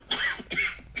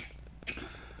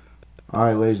All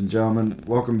right, ladies and gentlemen,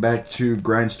 welcome back to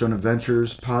Grindstone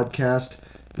Adventures podcast.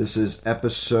 This is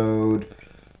episode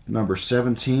number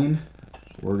 17.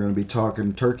 We're going to be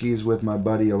talking turkeys with my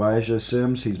buddy Elijah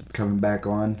Sims. He's coming back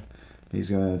on. He's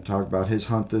going to talk about his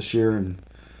hunt this year, and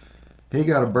he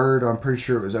got a bird. I'm pretty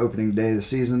sure it was opening day of the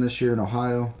season this year in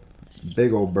Ohio.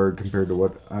 Big old bird compared to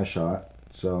what I shot.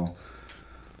 So,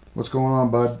 what's going on,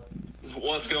 bud?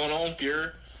 What's going on,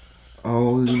 Pierre?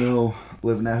 Oh, you know,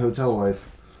 living that hotel life.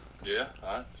 Yeah,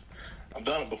 I've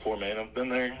done it before, man. I've been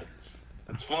there.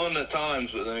 It's fun at times,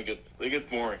 but then it gets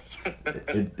boring.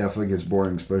 It definitely gets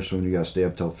boring, especially when you gotta stay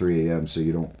up till 3 a.m. so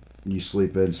you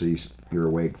sleep in so you're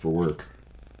awake for work.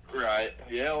 Right.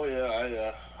 Yeah. Well,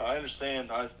 yeah. I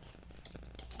understand.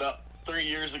 About 3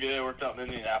 years ago, I worked out in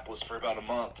Indianapolis for about a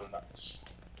month, and that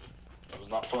was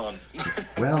not fun.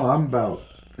 Well, I'm about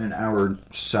an hour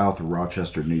south of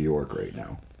Rochester, New York right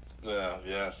now.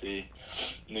 Yeah. See,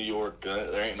 New York.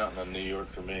 There ain't nothing in New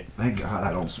York for me. Thank God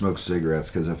I don't smoke cigarettes,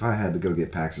 because if I had to go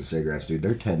get packs of cigarettes, dude,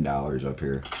 they're $10 up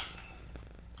here.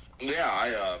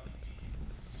 Yeah,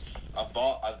 I've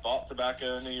bought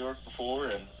tobacco in New York before,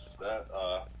 and that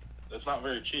it's not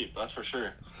very cheap. That's for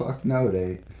sure. Fuck no, it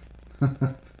ain't.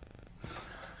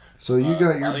 So you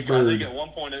got your bird. I think at one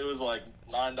point it was like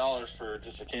 $9 for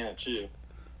just a can of chew.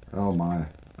 Oh my!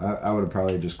 I would have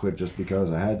probably just quit just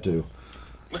because I had to.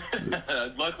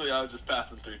 Luckily, I was just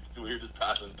passing through. We were just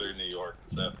passing through New York,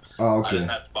 so okay. I didn't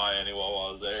have to buy any while I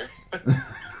was there.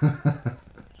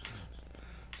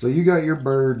 So you got your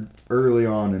bird early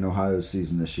on in Ohio's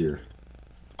season this year.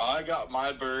 I got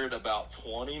my bird about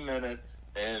 20 minutes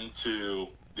into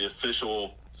the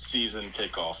official season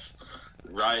kickoff.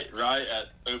 Right at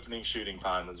opening shooting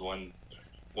time is when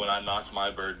I knocked my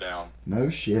bird down. No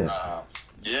shit.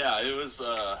 Yeah, it was.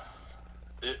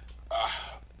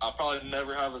 I'll probably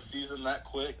never have a season that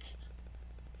quick,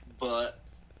 but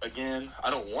again,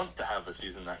 I don't want to have a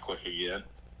season that quick again.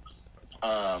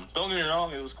 Don't get me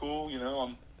wrong, it was cool. You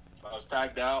know, I was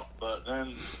tagged out, but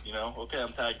then okay,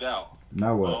 I'm tagged out.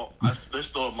 Now what? Well, there's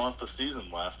still a month of season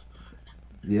left.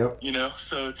 Yep.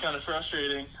 So it's kind of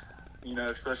frustrating.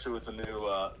 Especially with the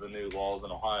new laws in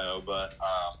Ohio. But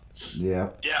yeah,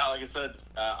 like I said,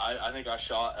 I think I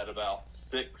shot at about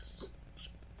 6.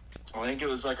 I think it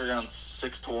was like around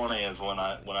 6:20 is when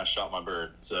I shot my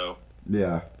bird. So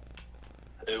yeah,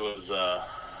 it was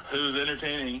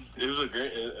entertaining. It was a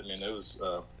great. It was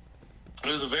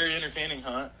a very entertaining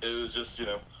hunt. It was just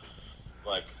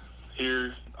like,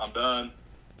 here, I'm done,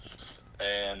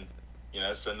 and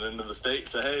send it into the state.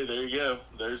 Say, hey, there you go.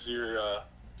 There's your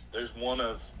there's one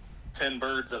of 10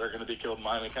 birds that are going to be killed in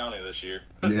Miami County this year.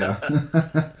 Yeah.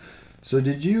 So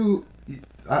did you?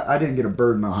 I didn't get a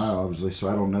bird in Ohio, obviously, so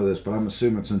I don't know this, but I'm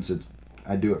assuming since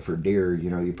I do it for deer,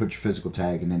 you put your physical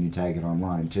tag and then you tag it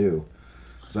online too.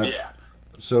 Yeah.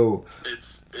 So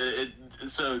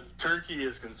so turkey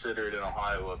is considered in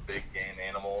Ohio a big game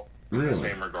animal in really? The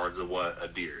same regards of what a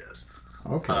deer is.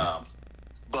 Okay.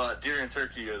 But deer and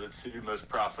turkey are the two most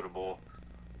profitable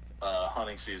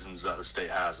hunting seasons that the state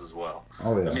has as well.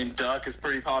 Oh yeah. Duck is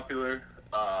pretty popular,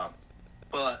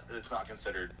 but it's not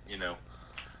considered,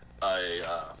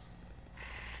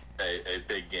 a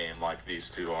big game like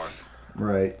these two are.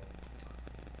 Right.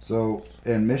 So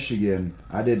in Michigan,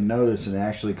 I didn't know this, and it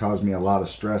actually caused me a lot of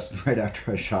stress right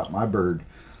after I shot my bird.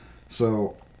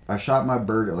 So I shot my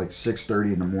bird at like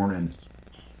 6:30 in the morning.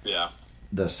 Yeah.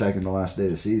 The second to last day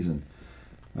of the season.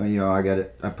 I got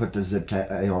it. I put the zip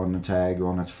tag on the tag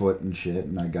on its foot and shit,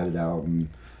 and I got it out, and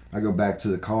I go back to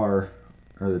the car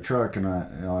or the truck, and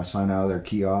I sign out of their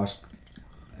kiosk,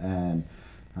 and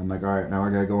I'm like, all right, now I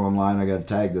gotta go online. I gotta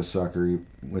tag this sucker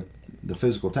with the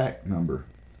physical tag number.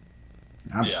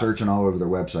 I'm searching all over their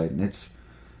website, and it's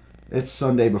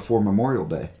Sunday before Memorial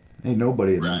Day. Ain't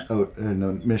nobody in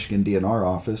the Michigan DNR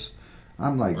office.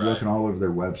 I'm like looking all over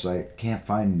their website, can't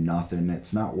find nothing.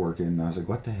 It's not working. And I was like,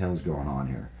 what the hell's going on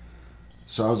here?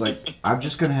 So I was like, I'm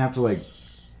just gonna have to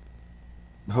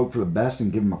hope for the best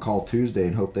and give them a call Tuesday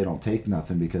and hope they don't take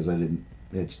nothing, because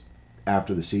it's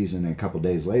after the season and a couple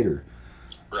days later.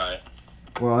 Right.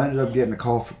 Well, I ended up getting a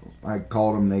call. I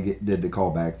called them. They did the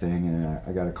callback thing, and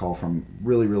I got a call from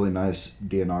really, really nice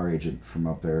DNR agent from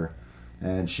up there,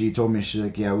 and she told me, she's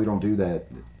like, yeah, we don't do that.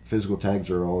 Physical tags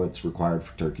are all that's required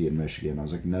for turkey in Michigan. I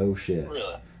was like, no shit.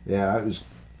 Really? Yeah, it was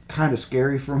kind of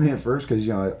scary for me at first, because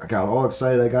I got all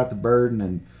excited. I got the bird, and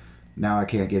then now I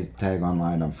can't get a tag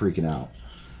online. I'm freaking out.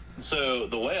 So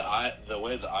the way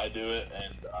that I do it,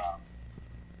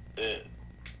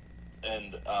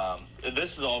 and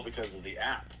this is all because of the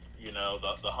app.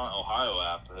 The Hunt Ohio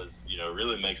app has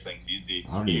really makes things easy.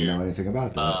 I don't even know anything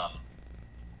about that.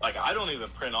 I don't even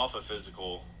print off a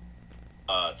physical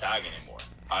tag anymore.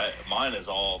 Mine is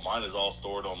all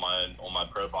stored on my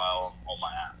profile on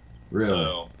my app. Really?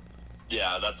 So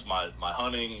yeah, that's my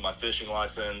hunting, my fishing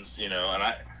license, and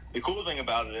the cool thing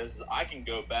about it is I can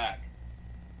go back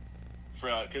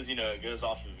because it goes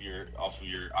off of your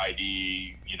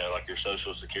ID, like your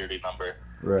social security number.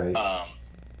 Right.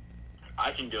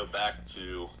 I can go back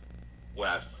to when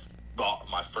I bought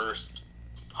my first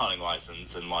hunting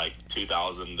license in like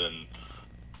 2000 and it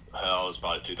was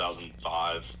probably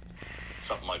 2005,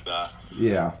 something like that.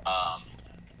 Yeah.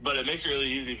 But it makes it really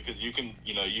easy because you can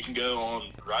go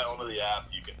right onto the app.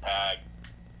 You can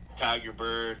tag your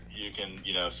bird. You can,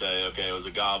 say, okay, it was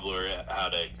a gobbler. It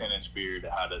had a 10-inch beard.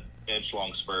 It had an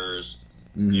inch-long spurs.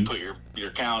 Mm-hmm. You put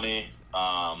your county,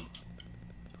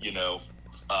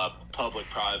 public,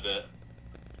 private,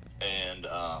 and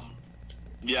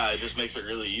it just makes it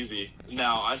really easy.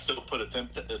 Now, I still put a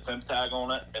temp tag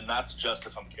on it, and that's just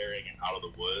if I'm carrying it out of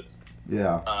the woods.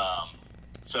 Yeah.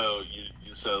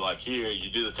 So like here, you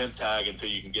do the temp tag until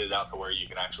you can get it out to where you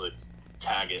can actually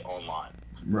tag it online.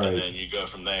 Right. And then you go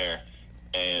from there,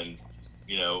 and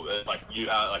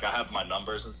I have my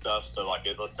numbers and stuff. So like,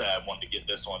 let's say I wanted to get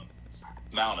this one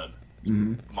mounted.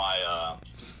 Mm-hmm. My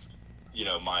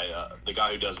the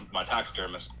guy who does my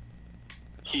taxidermist,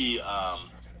 he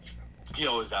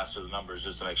always asks for the numbers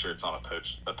just to make sure it's not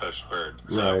a poached bird.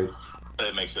 So right.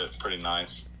 It makes it pretty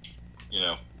nice.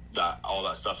 That all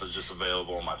that stuff is just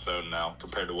available on my phone now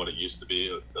compared to what it used to be.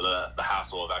 The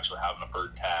hassle of actually having a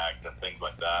bird tagged and things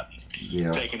like that.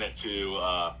 Yeah. Taking it to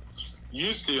I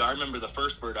remember the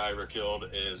first bird I ever killed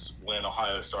is when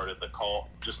Ohio started the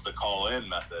call-in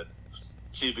method.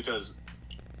 See, because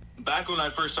back when I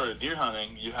first started deer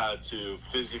hunting, you had to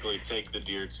physically take the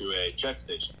deer to a check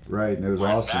station. Right, and it was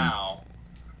awesome.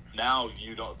 Now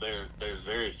you don't. There's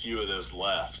very few of those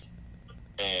left.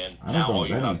 And I now all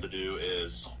you have to do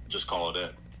is just call it in,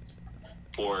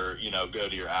 or go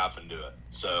to your app and do it.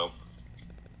 So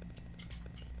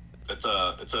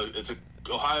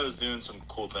Ohio's doing some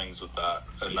cool things with that,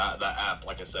 and that app,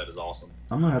 like I said, is awesome.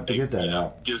 I'm gonna have to get that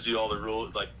app. Gives you all the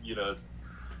rules, like it's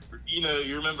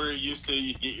you remember you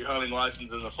get your hunting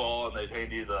license in the fall, and they'd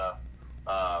hand you the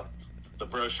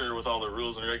brochure with all the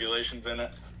rules and regulations in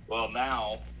it. Well,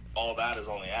 now all that is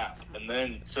on the app, and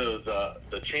then so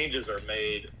the changes are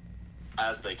made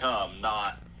as they come,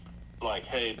 not like,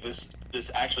 hey, this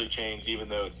actually changed, even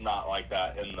though it's not like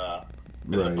that in the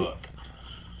book.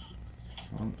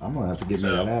 I'm gonna have to get me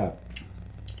that app.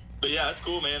 But yeah, it's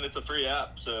cool, man. It's a free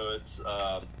app, so it's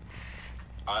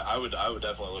I would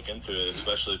definitely look into it,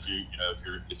 especially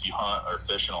if you hunt or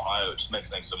fish in Ohio. It just makes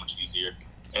things so much easier,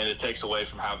 and it takes away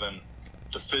from having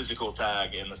the physical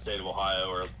tag in the state of Ohio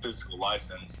or a physical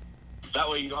license. That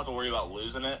way you don't have to worry about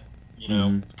losing it,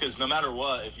 because no matter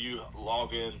what, if you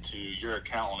log into your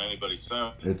account on anybody's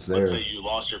phone, it's there. Let's say you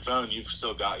lost your phone, you've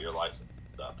still got your license and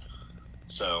stuff.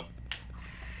 So.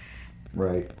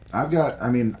 Right. I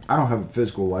don't have a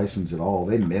physical license at all.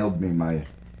 They mailed me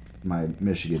my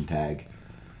Michigan tag.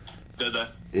 Did they?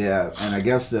 Yeah, and I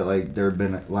guess that there have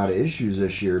been a lot of issues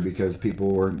this year because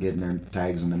people weren't getting their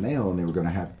tags in the mail, and they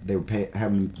were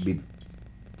having to be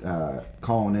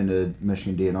calling into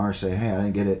Michigan DNR saying, "Hey, I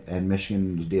didn't get it," and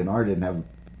Michigan's DNR didn't have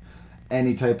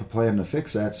any type of plan to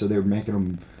fix that, so they were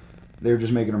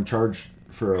just making them charge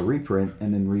for a reprint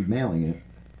and then remailing it.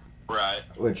 Right.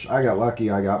 Which I got lucky,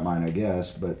 I got mine, I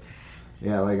guess, but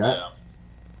yeah,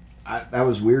 I that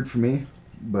was weird for me,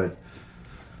 but.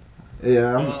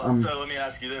 Yeah, so let me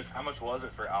ask you this: how much was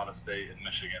it for out of state in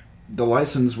Michigan? The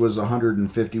license was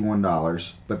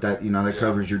 $151, but that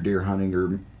covers your deer hunting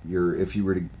or if you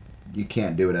were to, you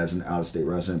can't do it as an out of state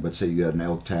resident, but say you got an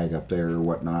elk tag up there or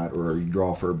whatnot, or you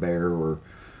draw for a bear, or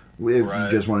if you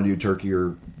just want to do turkey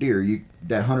or deer,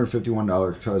 that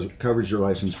 $151 covers your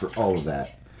license for all of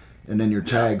that, and then your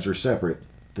tags are separate.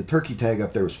 The turkey tag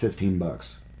up there was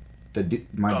 $15. Deer,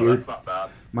 that's not bad.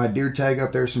 My deer tag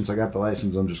up there, since I got the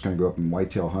license, I'm just going to go up and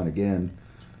whitetail hunt again.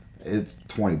 It's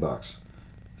 $20.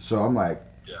 So I'm like,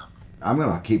 I'm going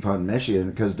to keep hunting Michigan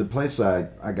because the place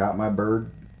that I got my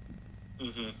bird,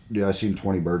 dude, I seen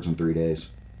 20 birds in 3 days.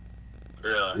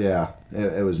 Really? Yeah,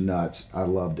 it was nuts. I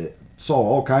loved it. Saw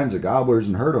all kinds of gobblers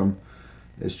and heard them.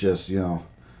 It's just,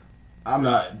 I'm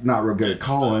not real good at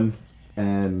calling.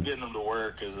 And getting them to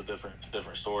work is a different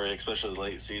story, especially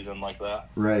late season like that.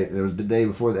 Right. It was the day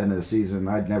before the end of the season.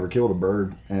 I'd never killed a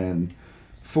bird, and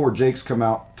 4 jakes come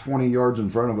out 20 yards in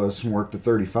front of us and worked to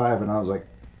 35, and I was like,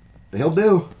 he'll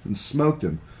do, and smoked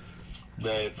him.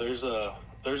 Dave, there's a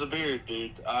beard,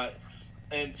 dude.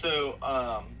 And so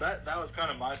that was kind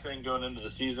of my thing going into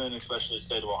the season, especially the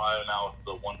state of Ohio now with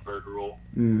the one bird rule.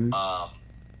 Mm-hmm.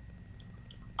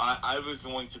 I was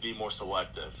going to be more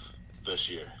selective this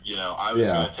year. You know, I was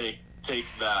going to take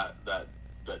that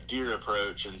deer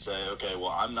approach and say, okay, well,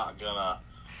 I'm not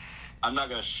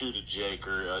gonna shoot a Jake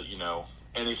or you know,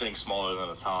 anything smaller than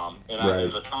a tom. And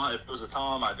if it was a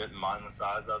tom, I didn't mind the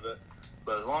size of it.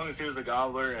 But as long as he was a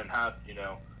gobbler and had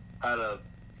a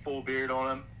full beard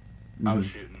on him, I was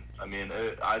shooting. I mean,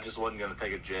 I just wasn't going to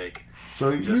take a Jake.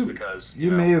 So because you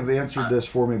may have answered this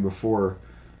for me before.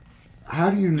 How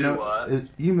do you know?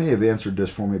 You may have answered this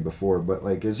for me before, but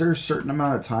like, is there a certain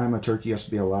amount of time a turkey has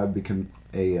to be alive to become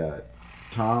a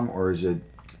tom, or is it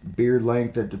beard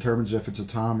length that determines if it's a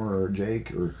tom or a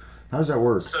Jake, or how does that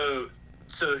work? So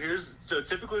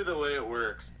typically the way it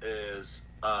works is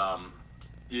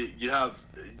you have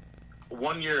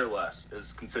 1 year or less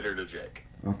is considered a Jake.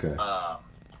 Okay.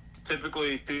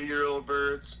 Typically 2-year-old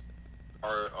birds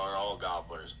are all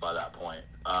gobblers by that point.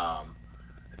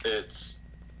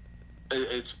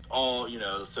 It's all, you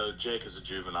know, so Jake is a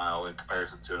juvenile in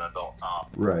comparison to an adult tom.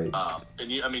 Right.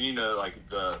 And you know, like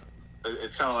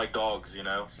it's kind of like dogs, you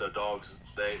know. So dogs,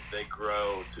 they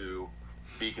grow to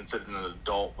be considered an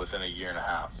adult within a year and a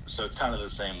half. So it's kind of the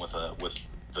same with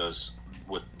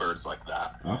birds like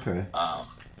that. Okay.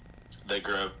 They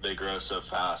grow so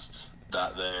fast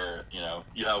that they're, you know,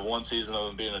 you have one season of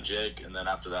them being a Jake, and then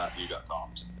after that you got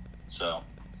toms. So,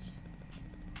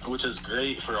 which is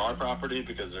great for our property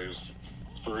because there's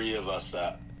 3 of us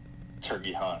that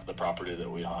turkey hunt the property that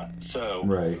we hunt. So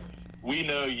we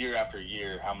know year after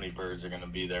year how many birds are going to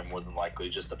be there, more than likely,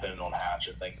 just depending on hatch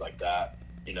and things like that.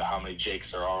 You know, how many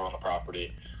Jakes there are on the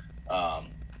property.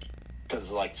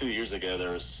 Because like 2 years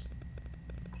ago,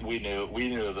 we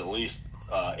knew of at least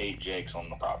 8 Jakes on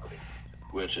the property,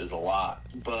 which is a lot.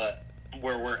 But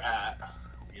where we're at,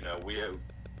 you know, we have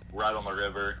right on the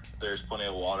river. There's plenty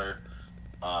of water.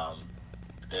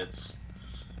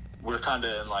 We're kind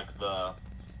of in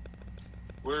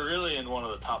we're really in one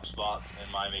of the top spots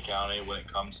in Miami County when it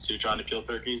comes to trying to kill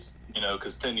turkeys, you know,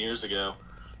 because 10 to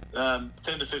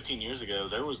 15 years ago,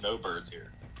 there was no birds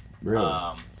here. Really?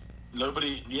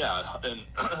 Nobody, and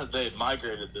they had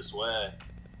migrated this way.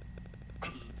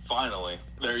 Finally,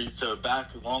 so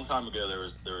back a long time ago, there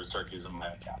was turkeys in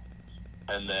Miami County,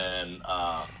 and then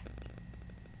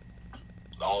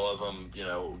all of them, you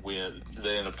know,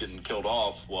 they ended up getting killed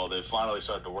off. Well, they finally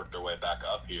started to work their way back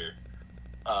up here.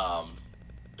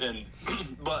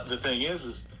 But the thing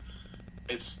is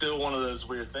it's still one of those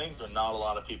weird things where not a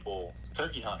lot of people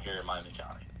turkey hunt here in Miami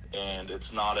County, and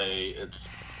it's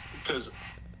because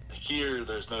here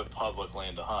there's no public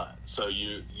land to hunt, so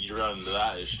you run into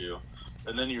that issue,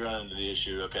 and then you run into the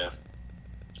issue. Okay,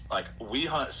 like we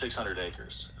hunt 600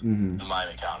 acres in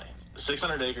Miami County.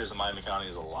 600 acres in Miami County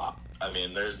is a lot. I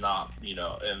mean, there's not, you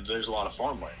know, and there's a lot of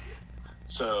farmland here.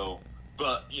 So,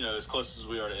 but, you know, as close as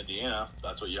we are to Indiana,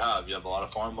 that's what you have. You have a lot of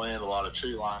farmland, a lot of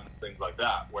tree lines, things like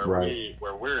that. Where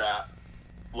we're at,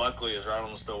 luckily, is right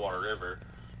on the Stillwater River,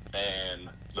 and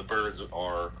the birds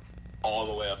are all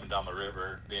the way up and down the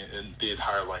river in the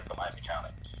entire length of Miami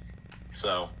County.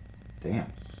 So,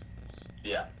 damn.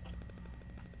 Yeah.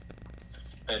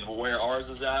 And where ours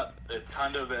is at, it's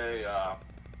kind of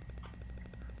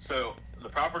so the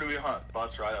property we hunt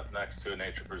butts right up next to a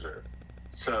nature preserve.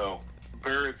 So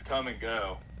birds come and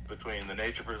go between the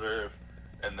nature preserve,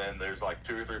 and then there's like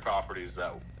 2 or 3 properties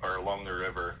that are along the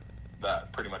river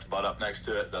that pretty much butt up next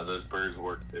to it that those birds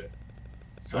work to.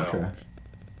 So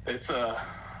it's a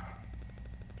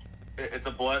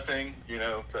blessing, you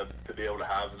know, to be able to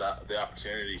have the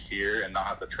opportunity here and not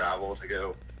have to travel to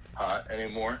go hunt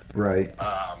anymore. Right.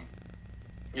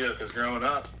 You know, because growing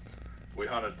up, we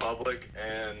hunted public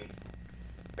and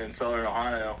in Southern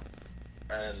Ohio,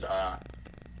 and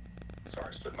sorry,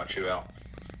 I spit my chew out.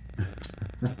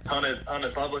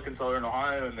 hunted public in Southern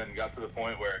Ohio, and then got to the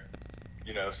point where,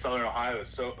 you know, Southern Ohio is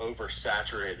so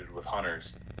oversaturated with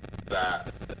hunters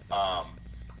that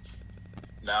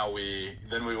now we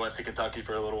went to Kentucky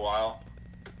for a little while.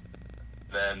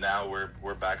 Then now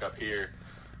we're back up here,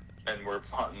 and we're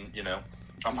hunting. You know,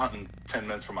 I'm hunting 10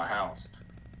 minutes from my house.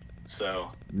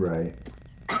 So right.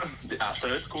 Yeah, so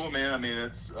it's cool, man. I mean,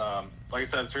 it's like I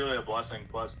said, it's really a blessing.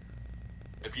 Plus,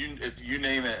 if you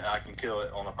name it, I can kill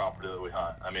it on the property that we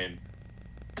hunt. I mean,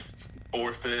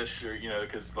 or fish, or, you know,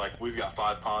 because like we've got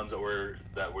 5 ponds that we're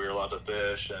allowed to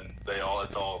fish, and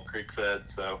it's all creek fed,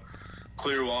 so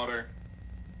clear water.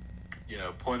 You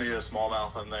know, plenty of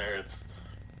smallmouth in there. It's,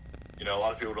 you know, a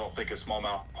lot of people don't think of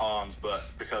smallmouth ponds, but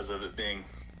because of it being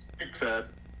creek fed,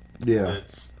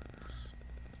 it's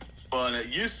fun. It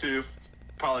used to.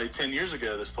 Probably 10 years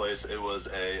ago, this place, it was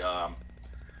a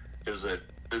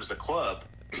club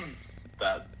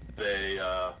that they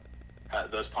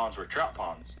those ponds were trout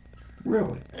ponds.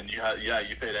 Really? And you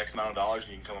paid X amount of dollars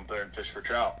and you can come up there and fish for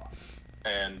trout.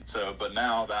 And so, but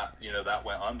now that, that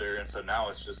went under, and so now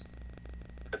it's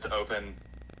open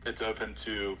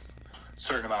to a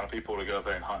certain amount of people to go up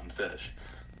there and hunt and fish.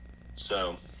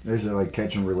 So. Is it like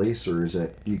catch and release, or is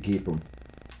it you keep them?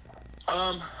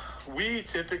 We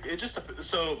typically,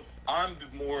 so I'm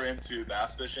more into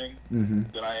bass fishing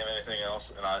Mm-hmm. than I am anything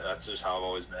else, and that's just how I've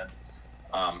always been.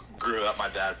 Grew up, my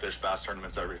dad fished bass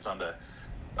tournaments every Sunday.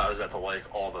 I was at the lake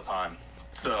all the time.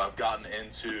 So I've gotten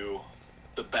into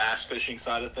the bass fishing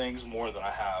side of things more than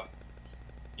I have,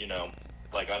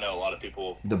 like I know a lot of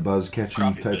people. The buzz catching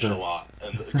crappie type fish of. a lot,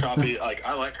 and the crappie, like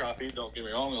I like crappie. Don't get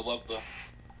me wrong,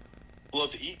 I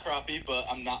love to eat crappie, but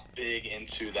I'm not big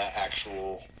into that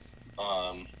actual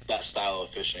that style of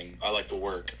fishing. I like to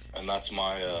work, and that's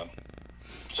my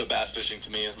so bass fishing to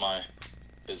me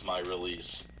is my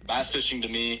release. Bass fishing to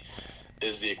me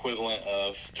is the equivalent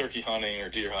of turkey hunting or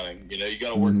deer hunting. You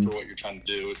got to work Mhm. for what you're trying to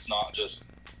do. It's not just,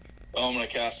 I'm going to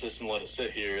cast this and let it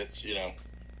sit here. It's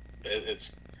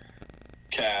it's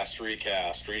cast,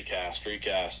 recast,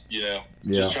 Yeah.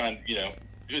 just trying,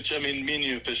 which, I mean, me and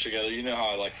you fish together. You know how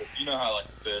I like to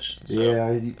fish. So,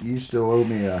 Yeah, you still owe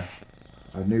me a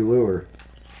new lure.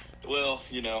 well,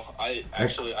 I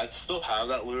still have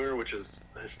that lure, which is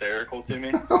hysterical to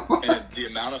me. Oh, And the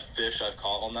amount of fish I've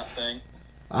caught on that thing.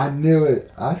 I knew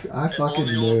it. I fucking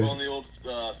knew On the old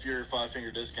Fury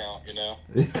 5-finger discount,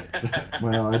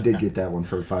 Well, I did get that one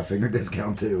for a 5-finger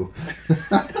discount too.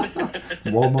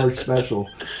 Walmart special.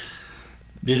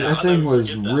 Dude, Yeah, that I'll thing never was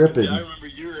forget that. ripping. See, I remember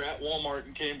you were at Walmart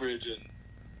in Cambridge, and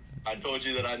I told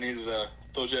you that I needed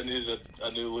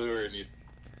a new lure, and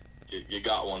you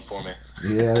got one for me.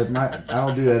 Yeah, I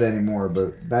don't do that anymore,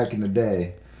 but back in the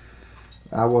day,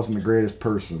 I wasn't the greatest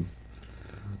person.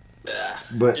 Yeah,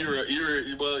 But you were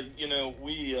well.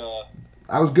 We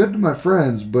I was good to my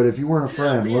friends, but if you weren't a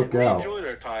friend, we look out. enjoyed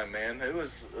our time, man. It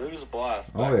was a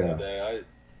blast. Oh, Back in yeah. the day.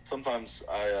 Sometimes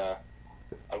I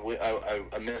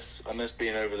miss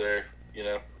being over there.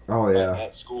 Oh, yeah.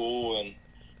 At school, and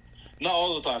not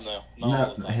all the time though. Not No.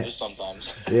 all the time, just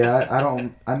sometimes. Yeah,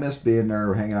 I miss being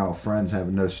there, hanging out with friends,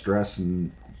 having no stress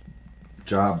and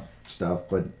job stuff,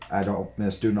 but I don't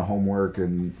miss doing the homework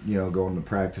and, going to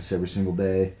practice every single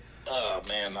day. Oh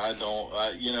man, I don't.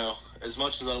 As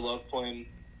much as I love playing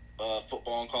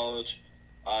football in college,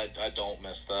 I don't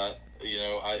miss that.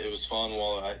 It was fun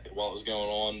while it was going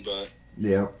on, but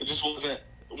Yeah. it just wasn't.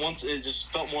 It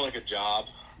just felt more like a job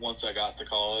once I got to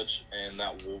college, and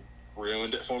that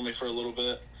ruined it for me for a little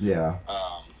bit. Yeah.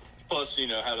 Plus,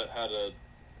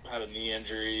 had a knee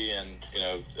injury, and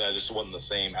I just wasn't the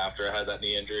same after I had that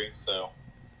knee injury. So.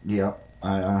 Yep.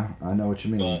 I know what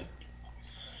you mean. But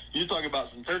you talk about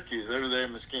some turkeys over there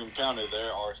in Muskegon County.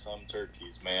 There are some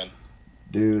turkeys, man.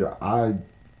 Dude, I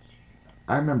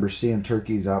remember seeing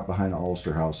turkeys out behind the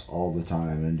Ulster House all the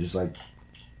time, and just like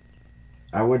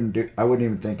I wouldn't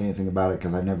even think anything about it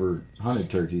because I never hunted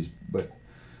turkeys. But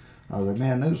I was like,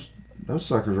 man, those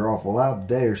suckers are awful loud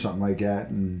today or something like that,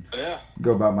 and Yeah.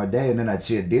 go about my day. And then I'd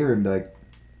see a deer and be like,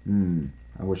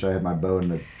 I wish I had my bow in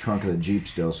the trunk of the Jeep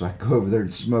still, so I could go over there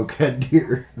and smoke that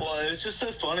deer. Well, it's just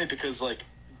so funny because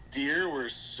deer were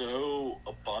so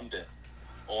abundant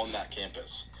on that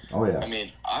campus. Oh yeah. I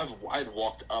mean, I'd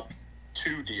walked up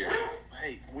to deer.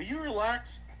 Hey, will you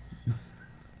relax?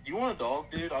 You want a dog,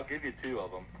 dude? I'll give you 2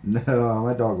 of them. No,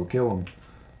 my dog will kill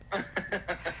him.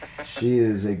 She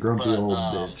is a grumpy old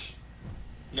bitch.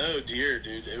 No deer,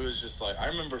 dude. It was just I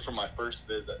remember from my first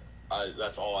visit,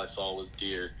 that's all I saw was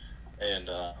deer, and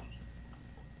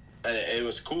it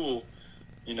was cool,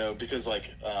 because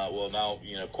now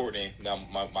Courtney, now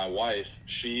my wife,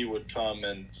 she would come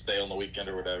and stay on the weekend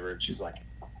or whatever, and she's like,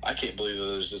 I can't believe that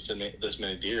there's just this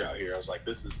many deer out here. I was like,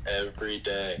 this is every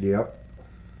day. Yep.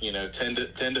 10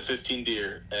 to 15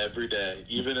 deer every day.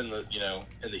 Even in the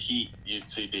in the heat, you'd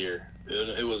see deer.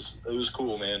 It was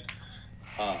cool, man.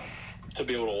 To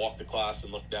be able to walk to class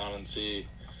and look down and see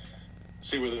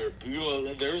where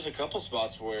there was a couple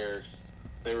spots where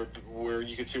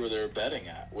you could see where they were bedding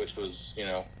at, which was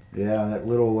Yeah, that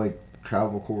little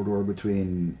travel corridor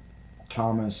between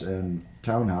Thomas and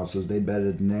Townhouses, they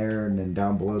bedded in there, and then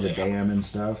down below the dam and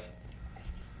stuff.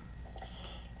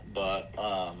 But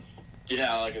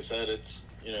yeah, like I said, it's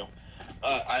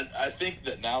I think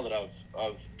that now that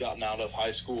I've gotten out of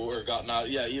high school, or gotten out,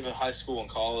 even high school and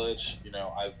college,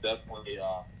 I've definitely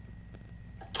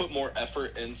put more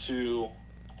effort into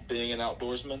being an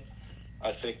outdoorsman.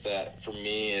 I think that for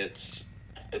me, it's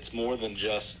more than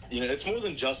just it's more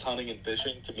than just hunting and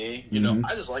fishing to me. Mhm.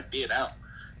 I just like being out.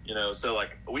 So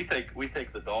we take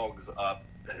the dogs up,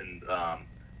 and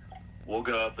we'll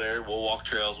go up there, we'll walk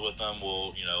trails with them,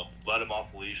 we'll, let them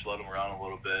off the leash, let them run a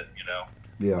little bit,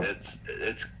 Yeah. It's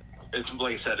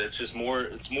like I said, it's just more,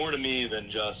 it's more to me than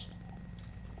just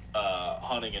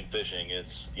hunting and fishing.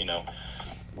 It's,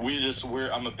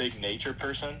 I'm a big nature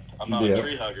person. I'm not a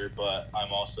tree hugger, but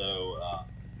I'm also,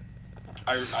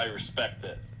 I respect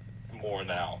it more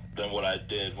now than what I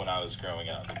did when I was growing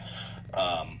up.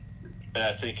 And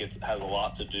I think it has a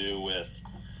lot to do with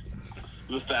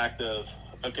the fact of,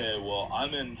 okay, well,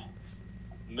 I'm in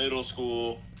middle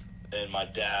school and my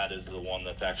dad is the one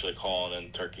that's actually calling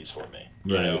in turkeys for me,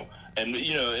 right. And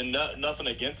nothing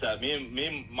against that. Me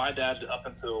and my dad up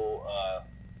until,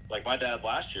 my dad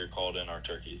last year called in our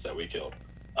turkeys that we killed.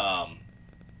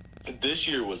 This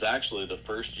year was actually the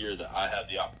first year that I had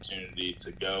the opportunity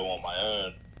to go on my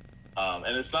own.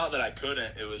 And it's not that I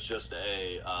couldn't, it was just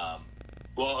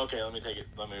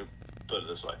let me put it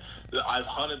this way. I've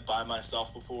hunted by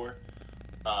myself before,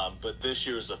 but this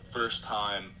year was the first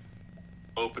time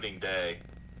opening day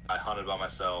I hunted by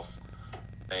myself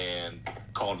and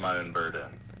called my own bird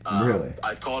in. Really?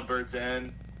 I've called birds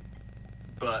in,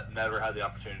 but never had the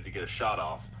opportunity to get a shot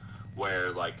off,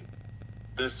 where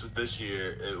this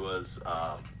year it was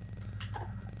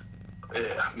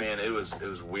it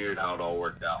was weird how it all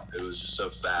worked out. It was just so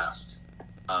fast.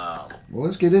 Well,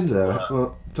 let's get into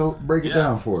that. Break it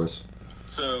down for us.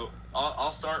 So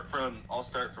I'll start from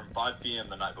 5 p.m.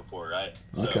 the night before, right?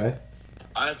 So okay.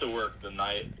 I have to work the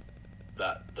night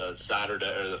that the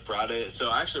Saturday or the Friday. So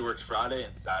I actually worked Friday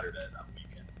and Saturday that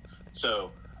weekend.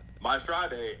 So my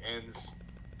Friday ends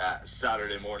at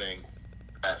Saturday morning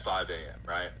at 5 a.m.,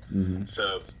 right? Mm-hmm.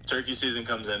 So turkey season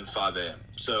comes in 5 a.m.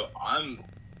 So I'm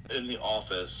in the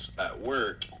office at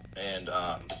work, and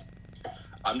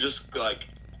I'm just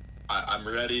I'm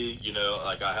ready,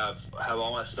 I have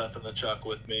all my stuff in the truck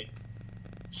with me.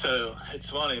 So it's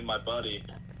funny, my buddy,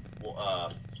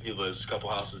 he lives a couple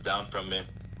houses down from me,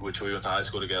 which we went to high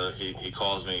school together. He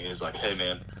calls me, and he's like, hey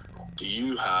man,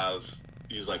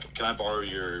 he's like, can I borrow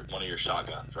one of your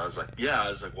shotguns? I was like, yeah. I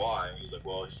was like, why? He's like,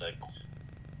 well, he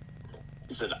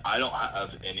said, I don't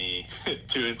have any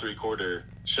 2 3/4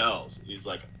 shells. He's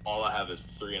like, all I have is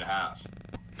 3.5.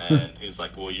 And he's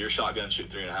like, well, your shotgun shoot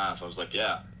 3.5. I was like,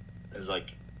 yeah. He's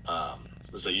like,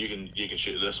 so you can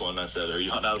shoot this one. I said, are you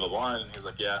hunting out of a blind? And he's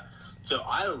like, yeah. So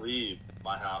I leave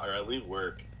my house, or I leave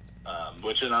work,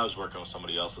 and I was working with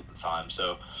somebody else at the time.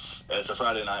 So it's a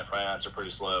Friday night. Friday nights are pretty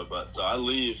slow. But so I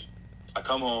leave, I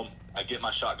come home, I get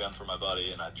my shotgun from my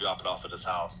buddy, and I drop it off at his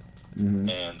house. Mm-hmm.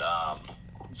 And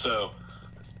so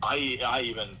I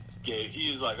even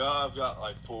he's like, oh, I've got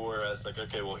 4. I was like,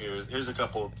 okay, well, here's a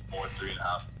couple more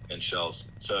 3.5 inch shells.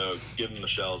 So give him the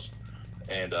shells.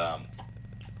 And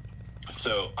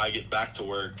so I get back to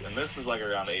work, and this is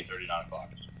around 8:30, 9 o'clock.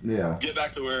 Yeah. Get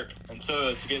back to work, and so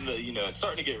it's getting it's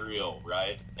starting to get real,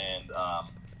 right? And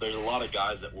there's a lot of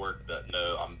guys at work that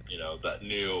know that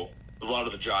knew a lot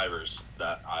of the drivers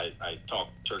that I talk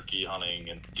turkey hunting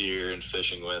and deer and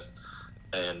fishing with,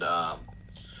 and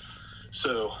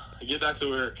so I get back to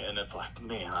work, and it's like,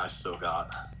 man, I still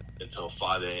got until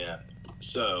 5 a.m.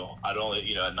 So I'd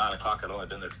only, at 9 o'clock, I'd only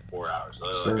been there for 4 hours.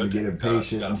 So starting to get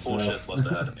impatient. Got a full shift left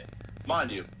ahead of me. Mind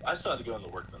you, I still had to go into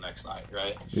work the next night,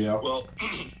 right? Yeah. Well,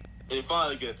 it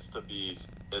finally gets to be,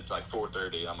 it's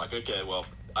 4:30. I'm like, okay, well,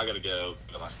 I got to go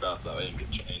get my stuff that way and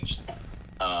get changed.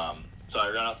 So I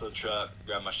run out to the truck,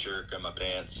 grab my shirt, grab my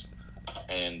pants,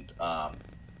 and go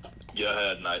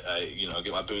ahead and I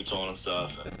get my boots on and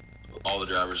stuff. And all the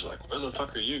drivers are like, where the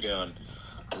fuck are you going?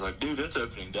 I was like, dude, it's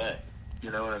opening day.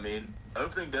 You know what I mean?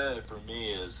 Opening day for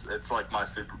me it's like my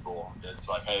Super Bowl. It's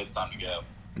like, hey, it's time to go.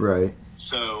 Right.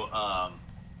 So,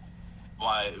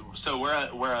 where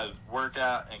I work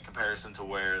at in comparison to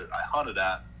where I hunted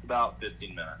at, it's about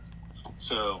 15 minutes.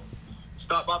 So,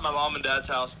 stopped by my mom and dad's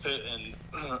house, and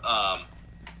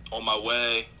on my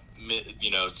way,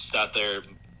 sat there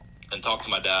and talked to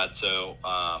my dad. So,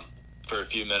 for a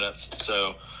few minutes.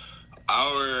 So,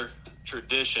 our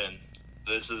tradition.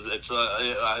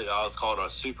 I was called a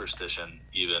superstition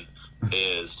even,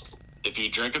 is if you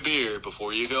drink a beer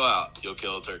before you go out, you'll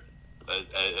kill a turkey.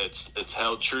 It's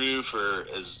held true for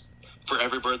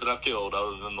every bird that I've killed,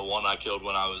 other than the one I killed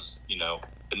when I was, in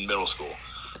middle school.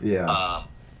 Yeah.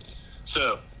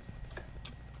 So,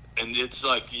 and it's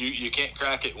like, you can't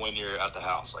crack it when you're at the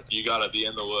house. You gotta be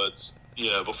in the woods,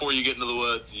 before you get into the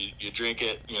woods, you drink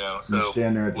it, so. You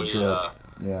stand there at the truck.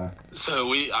 Yeah. So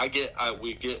we get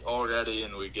all ready,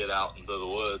 and we get out into the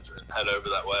woods and head over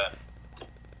that way.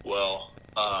 Well,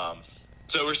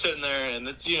 so we're sitting there, and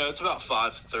it's it's about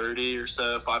 5:30 or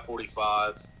so,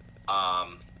 5:45,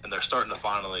 and they're starting to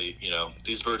finally,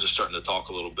 these birds are starting to talk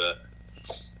a little bit,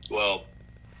 Well,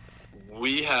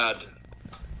 we had,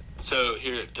 so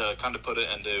here to kind of put it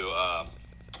into a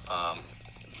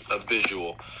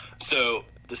visual. So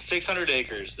the 600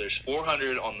 acres, there's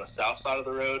 400 on the south side of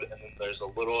the road, and then there's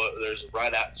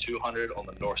right at 200 on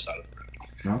the north side of the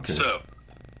road. Okay. So,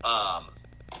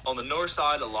 on the north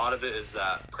side, a lot of it is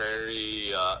that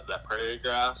prairie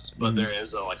grass, but there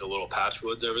is a little patch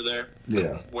woods over there.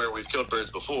 Yeah. Where we've killed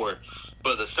birds before.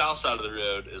 But the south side of the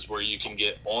road is where you can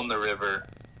get on the river.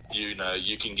 You know,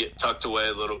 you can get tucked away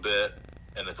a little bit,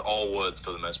 and it's all woods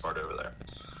for the most part over there.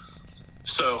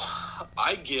 So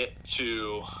I get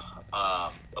to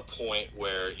a point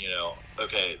where, you know,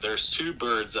 okay, there's two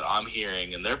birds that I'm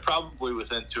hearing, and they're probably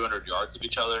within 200 yards of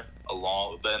each other,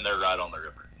 then they're right on the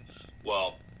river.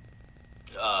 Well,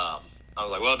 I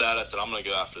was like, well, Dad, I said, I'm going to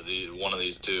go after one of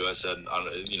these two. I said,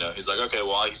 you know, he's like, okay,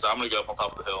 well, he said, I'm going to go up on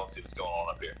top of the hill and see what's going on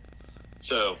up here.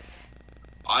 So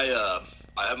I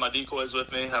have my decoys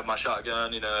with me, have my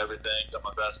shotgun, you know, everything, got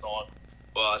my vest on.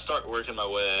 Well, I start working my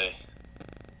way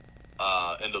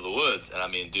into the woods, and I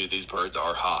mean, dude, these birds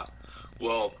are hot.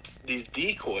 Well, these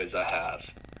decoys I have,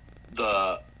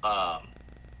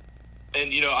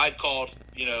 and, you know, I'd called,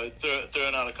 you know,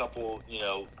 throwing out a couple, you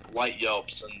know, light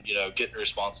yelps and, you know, getting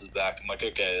responses back. I'm like,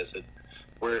 okay, I said,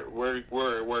 we're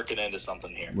working into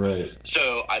something here. Right.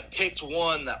 So I picked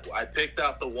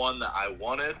out the one that I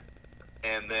wanted,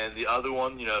 and then the other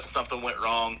one, you know, if something went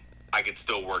wrong, I could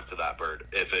still work to that bird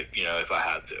if I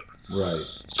had to. Right.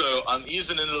 So I'm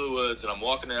easing into the woods, and I'm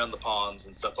walking around the ponds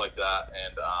and stuff like that,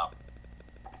 and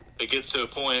it gets to a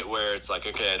point where it's like,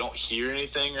 okay, I don't hear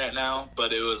anything right now,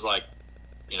 but it was like,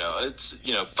 you know, it's,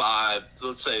 you know,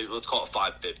 let's call it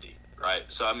 5:50, right?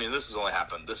 So, I mean, this has only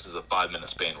happened, this is a 5-minute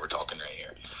span we're talking right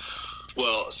here.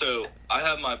 Well, so I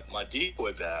have my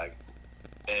decoy bag,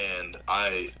 and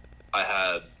I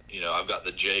had, you know, I've got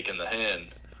the Jake and the hen,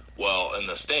 and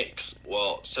the stakes.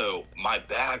 Well, so my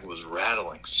bag was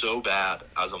rattling so bad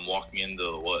as I'm walking into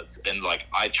the woods, and like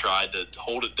I tried to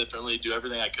hold it differently, do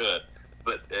everything I could,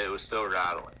 but it was still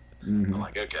rattling. Mm-hmm. I'm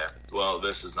like, okay, well,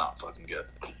 this is not fucking good.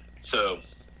 So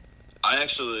I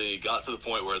actually got to the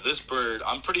point where this bird,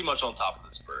 I'm pretty much on top of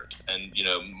this bird, and you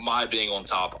know, my being on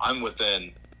top, I'm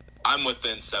within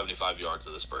 75 yards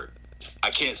of this bird. I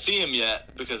can't see him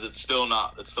yet because it's still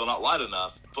not light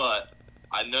enough, but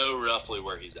I know roughly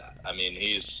where he's at. I mean,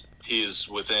 he's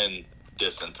within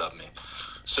distance of me.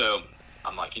 So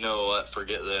I'm like, you know what?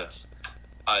 Forget this.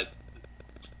 I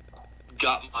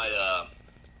got I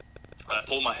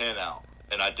pulled my hen out,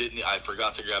 and I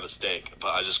forgot to grab a stake,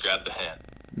 but I just grabbed the hen.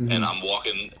 Mm-hmm. And I'm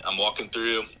walking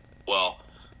through. Well,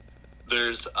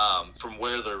 there's from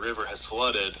where the river has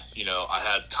flooded, you know, I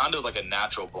had kind of like a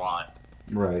natural blind.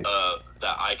 Right.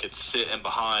 That I could sit in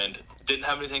behind. Didn't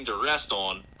have anything to rest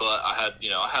on, but I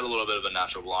had a little bit of a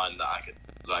natural blind that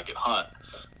I could hunt.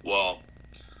 Well,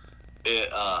 it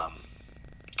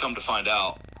come to find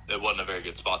out, it wasn't a very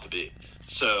good spot to be.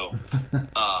 So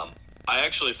I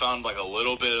actually found like a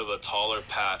little bit of a taller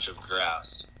patch of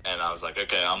grass, and I was like,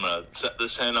 okay, I'm gonna set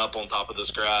this hen up on top of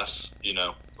this grass. You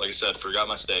know, like I said, forgot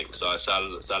my stake, so I sat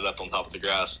it up on top of the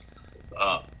grass.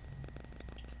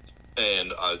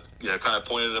 And I, you know, kind of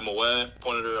pointed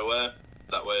her away.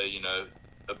 That way, you know,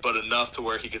 but enough to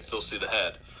where he could still see the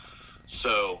head.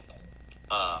 So,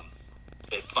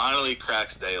 it finally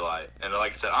cracks daylight. And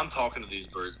like I said, I'm talking to these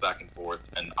birds back and forth.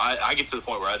 And I get to the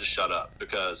point where I just shut up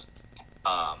because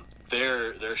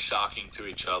they're shocking to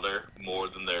each other more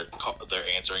than they're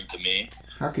answering to me.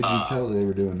 How could you tell they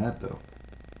were doing that, though?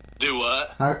 Do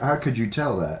what? How could you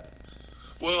tell that?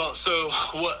 Well, so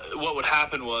what would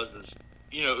happen is,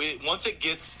 you know, once it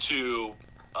gets to,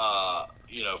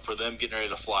 you know, for them getting ready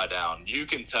to fly down, you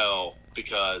can tell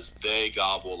because they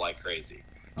gobble like crazy.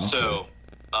 Okay. So,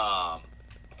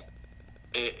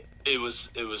 it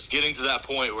was getting to that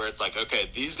point where it's like, okay,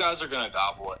 these guys are going to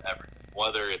gobble at everything,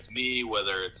 whether it's me,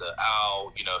 whether it's an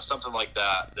owl, you know, something like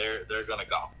that, they're going to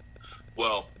gobble.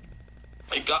 Well,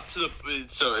 it got to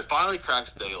so it finally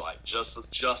cracks daylight just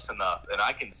enough, and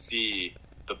I can see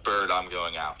the bird I'm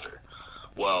going after.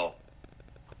 Well,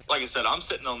 like I said, I'm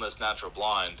sitting on this natural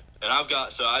blind, and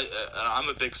I'm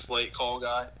a big slate call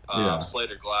guy,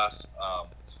 slate or glass.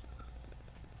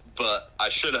 But I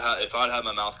should have if I'd had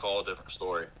my mouth call, a different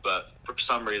story. But for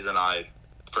some reason, I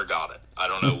forgot it. I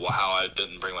don't know how I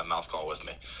didn't bring my mouth call with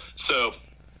me. So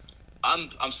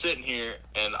I'm sitting here,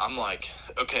 and I'm like,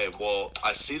 okay, well,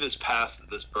 I see this path that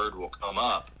this bird will come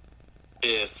up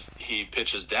if he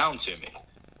pitches down to me.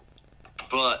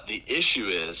 But the issue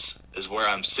is where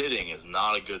I'm sitting is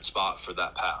not a good spot for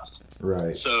that path.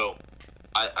 Right. So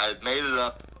I made it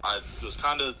up. I was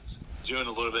kind of doing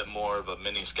a little bit more of a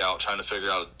mini scout, trying to figure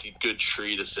out a good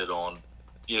tree to sit on.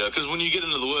 Because when you get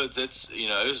into the woods, it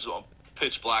was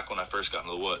pitch black when I first got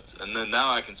into the woods. And then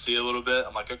now I can see a little bit.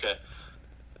 I'm like, okay,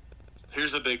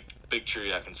 here's a big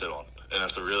tree I can sit on. And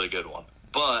it's a really good one.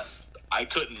 But I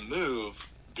couldn't move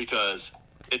because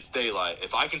it's daylight.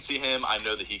 If I can see him, I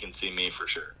know that he can see me for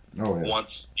sure. Oh, yeah.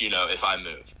 Once, if I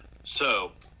move.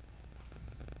 So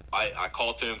I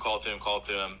call to him,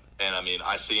 and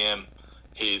I see him.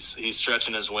 He's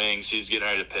stretching his wings. He's getting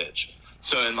ready to pitch.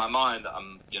 So in my mind,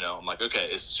 I'm like, okay,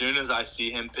 as soon as I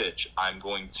see him pitch, I'm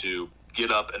going to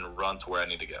get up and run to where I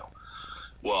need to go.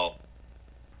 Well,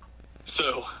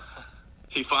 so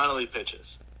he finally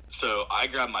pitches. So I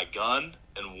grab my gun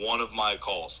and one of my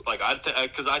calls. Like,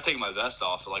 because I take my vest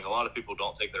off. Like, a lot of people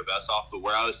don't take their vest off. But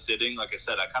where I was sitting, like I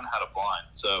said, I kind of had a blind.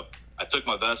 So I took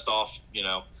my vest off,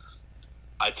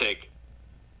 I take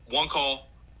one call,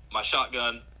 my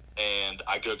shotgun, and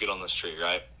I go get on this tree,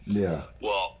 right? Yeah.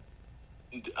 Well,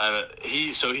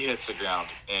 he hits the ground,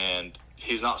 and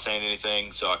he's not saying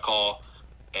anything. So I call,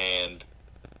 and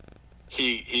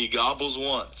he gobbles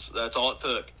once. That's all it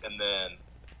took. And then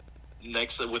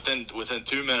within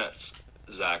 2 minutes,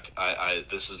 Zach,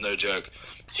 this is no joke,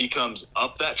 he comes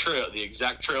up that trail, the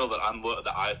exact trail that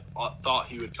I thought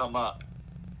he would come up.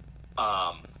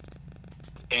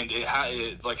 And it,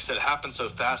 like I said, it happened so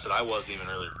fast that I wasn't even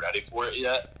really ready for it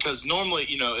yet. Because normally,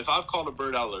 if I've called a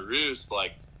bird out of the roost,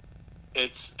 like,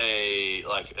 it's a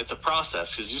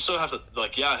process. Because you still have to,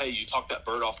 like, yeah, hey, you talk that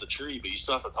bird off the tree, but you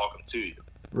still have to talk him to you.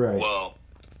 Right. Well,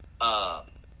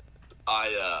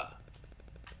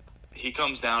 he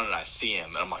comes down and I see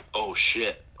him, and I'm like, oh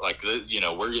shit, like, we're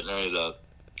getting ready to,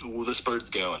 this bird's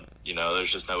going,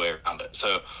 there's just no way around it.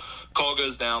 So call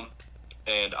goes down,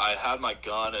 and I had my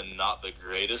gun in not the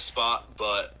greatest spot,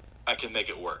 but I can make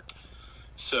it work.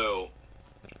 So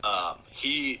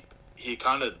he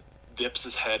kind of dips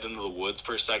his head into the woods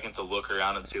for a second to look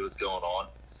around and see what's going on,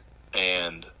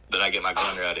 and then I get my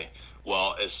gun ready.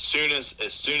 Well, as soon as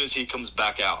he comes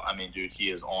back out, dude, he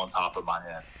is on top of my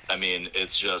head.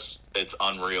 It's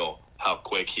unreal how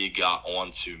quick he got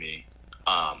onto me.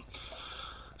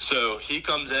 So he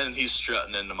comes in and he's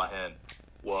strutting into my hen.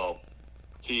 Well,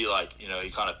 he he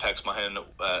kind of pecks my hen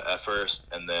at first,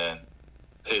 and then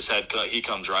his head, he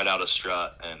comes right out of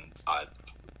strut, and I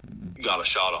got a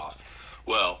shot off.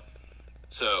 Well,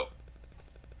 so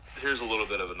here's a little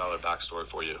bit of another backstory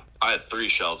for you. I had 3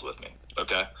 shells with me.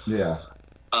 Okay. Yeah.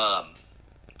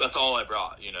 That's all I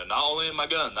brought. Not only in my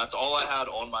gun, that's all I had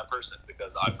on my person,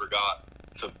 because I forgot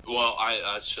to. Well,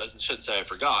 I shouldn't say I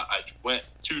forgot. I went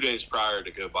 2 days prior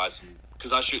to go buy some,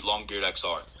 because I shoot long-geared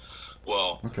XR.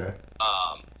 Well, okay.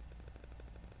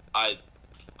 I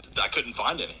couldn't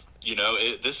find any.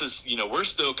 This is, we're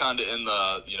still kind of in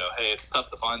the, hey, it's tough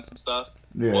to find some stuff.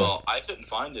 Yeah. Well, I couldn't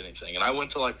find anything, and I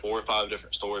went to like 4 or 5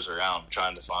 different stores around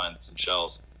trying to find some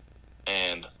shells.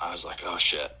 And I was like, oh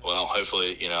shit. Well,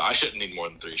 hopefully, I shouldn't need more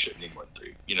than 3.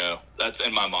 That's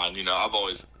in my mind. I've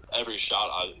always, every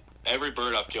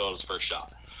bird I've killed is first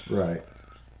shot. Right.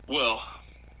 Well,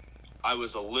 I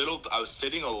was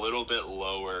sitting a little bit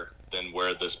lower than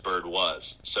where this bird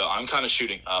was. So I'm kind of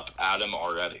shooting up at him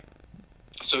already.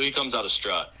 So he comes out of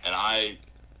strut, and I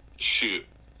shoot.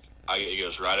 It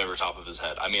goes right over top of his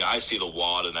head. I see the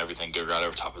wad and everything go right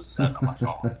over top of his head. I'm like,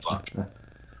 oh, fuck.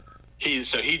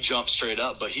 He jumps straight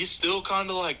up, but he's still kind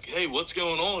of like, hey, what's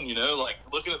going on? Like,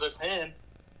 looking at this hen.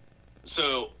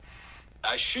 So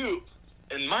I shoot,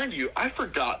 and mind you, I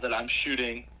forgot that I'm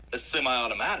shooting a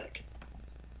semi-automatic.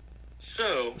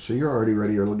 So you're already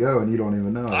ready to go, and you don't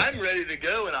even know. I'm ready to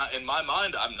go, and in my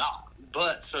mind, I'm not.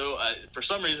 But so for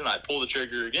some reason, I pull the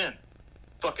trigger again,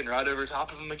 fucking right over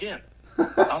top of him again.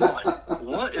 I'm like,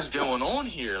 what is going on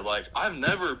here? Like, I've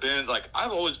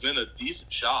always been a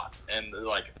decent shot, and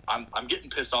like, I'm getting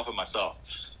pissed off at myself.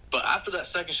 But after that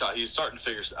second shot, he was starting to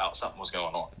figure out something was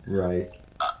going on. Right.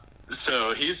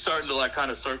 So he's starting to like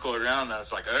kind of circle around, and I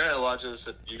was like, all right, Elijah,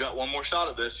 you got one more shot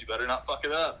at this. You better not fuck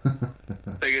it up.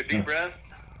 Take a deep breath.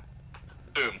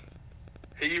 Boom.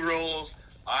 He rolls.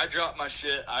 I drop my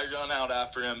shit. I run out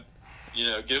after him.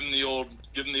 Give him the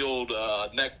old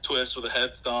neck twist with a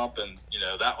head stomp, and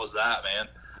that was that, man.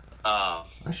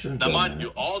 I should have now, done mind that. you,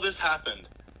 all this happened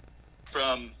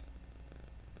from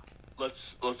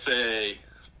let's say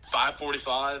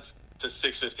 5:45 to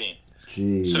 6:15.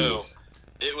 Jeez. So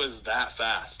it was that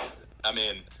fast.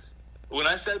 When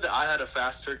I said that I had a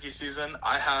fast turkey season,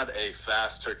 I had a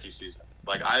fast turkey season.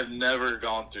 Like, I've never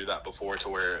gone through that before to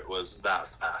where it was that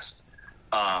fast.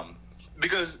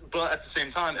 But at the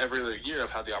same time, every other year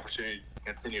I've had the opportunity to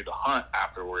continue to hunt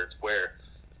afterwards, where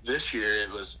this year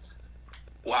it was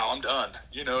wow, I'm done.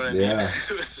 You know what I mean? Yeah.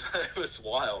 It was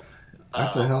wild.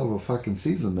 That's a hell of a fucking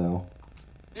season, though.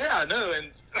 Yeah, I know,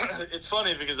 and it's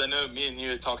funny because I know me and you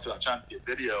had talked about trying to get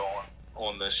video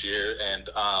on this year, and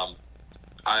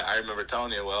I remember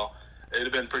telling you, well, it'd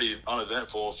have been pretty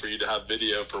uneventful for you to have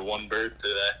video for one bird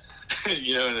today,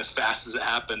 you know, and as fast as it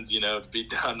happened, you know, to be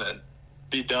done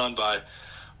by,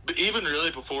 but even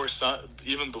really before the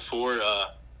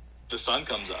sun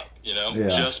comes up, you know,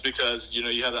 just because, you know,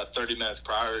 you have that 30 minutes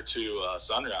prior to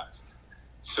sunrise.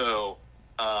 So,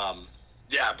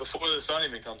 yeah, before the sun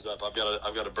even comes up, I've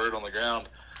got a bird on the ground.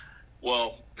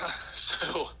 Well,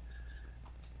 so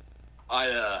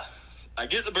I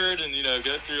get the bird and, you know,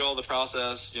 go through all the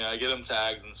process, you know, I get them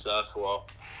tagged and stuff. Well,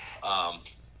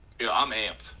 you know, I'm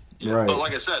amped. You know? Right. But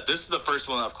like I said, this is the first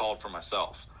one I've called for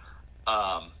myself.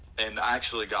 And I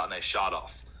actually gotten a shot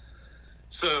off.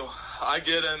 So I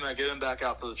get him back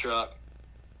out to the truck,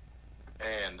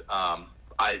 and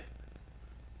I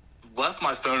left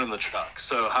my phone in the truck.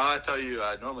 So how I tell you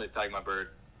I normally tag my bird,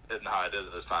 and how I did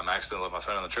it this time, I accidentally left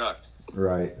my phone in the truck.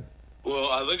 Right. Well,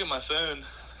 I look at my phone,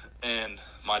 and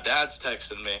my dad's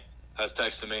texted me.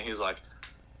 He's like,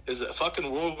 "Is it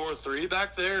fucking World War III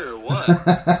back there or what?"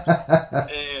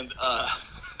 And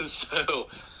so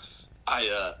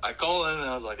I call in and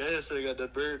I was like, "Hey, I said I got a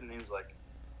dead bird," and he's like,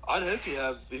 "I'd hope you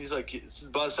have." He's like,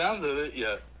 "By the sounds of it,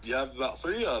 yeah, you have about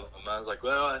 3 of them." I was like,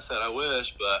 "Well," I said, "I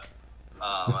wish," but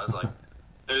I was like,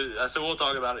 I said, "We'll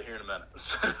talk about it here in a minute."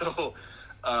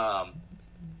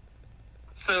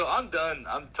 So I'm done.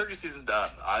 Turkey season's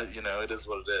done. You know, it is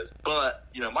what it is. But,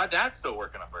 you know, my dad's still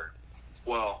working a bird.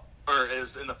 Well, or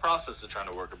is in the process of trying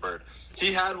to work a bird.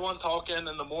 He had one talking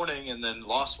in the morning and then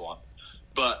lost one.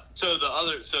 But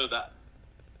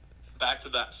back to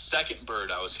that second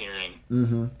bird I was hearing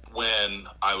when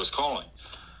I was calling.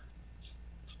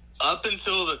 Up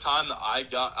until the time that I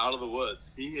got out of the woods,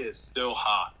 he is still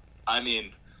hot. I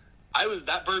mean,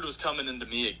 that bird was coming into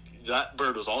me. That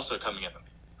bird was also coming into me.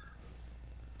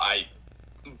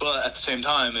 But at the same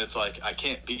time, it's like, I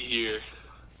can't be here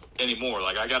anymore.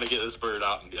 Like, I got to get this bird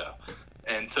out and go.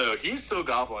 And so he's still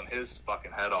gobbling his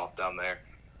fucking head off down there.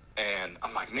 And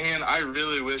I'm like, man, I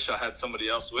really wish I had somebody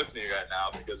else with me right now,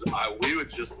 because we would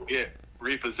just get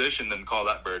repositioned and call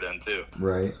that bird in too.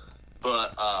 Right.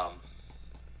 But,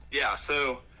 yeah,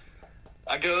 so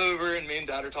I go over and me and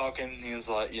Dad are talking. He's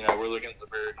like, you know, we're looking at the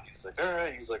bird. He's like, all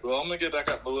right. He's like, well, I'm going to get back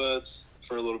out in the woods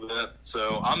for a little bit.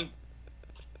 So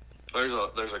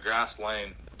there's a grass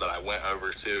lane that I went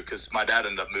over to, because my dad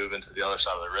ended up moving to the other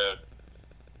side of the road.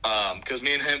 Because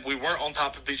me and him, we weren't on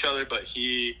top of each other, but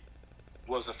he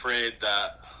was afraid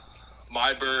that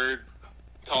my bird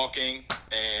talking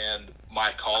and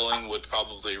my calling would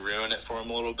probably ruin it for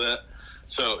him a little bit.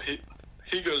 So he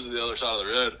goes to the other side of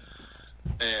the road.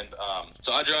 And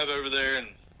so I drive over there, and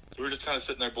we're just kind of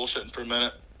sitting there bullshitting for a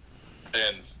minute.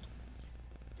 And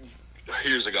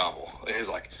here's a gobble. And he's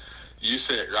like, you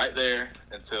sit right there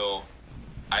until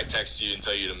I text you and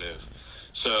tell you to move.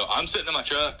 So I'm sitting in my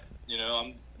truck,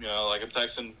 I'm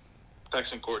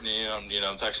texting Courtney, I'm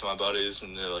texting my buddies,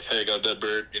 and they're like, hey, got a dead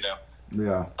bird,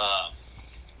 Yeah.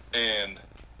 And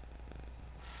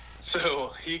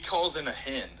so he calls in a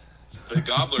hen. The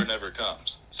gobbler never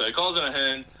comes. So he calls in a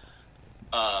hen,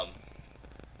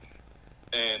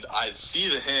 and I see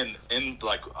the hen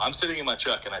I'm sitting in my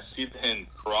truck, and I see the hen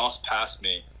cross past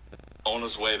me on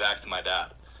his way back to my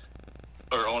dad,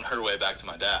 or on her way back to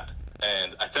my dad.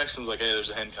 And I text him, like, hey, there's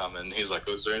a hen coming. And he's like,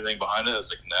 was there anything behind it? I was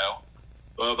like, no.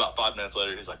 Well, about 5 minutes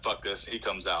later, he's like, fuck this. He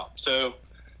comes out. So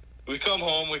we come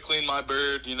home, we clean my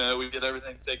bird, we get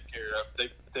everything taken care of,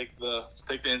 take the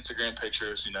Instagram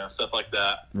pictures, stuff like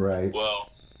that. Right. Well,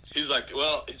 he's like, you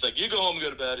go home and go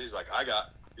to bed. He's like, I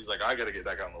got to get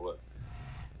back out in the woods.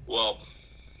 Well,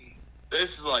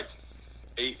 this is like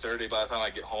 8:30 by the time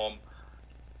I get home.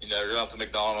 Go out to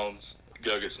McDonald's,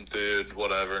 go get some food,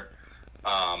 whatever.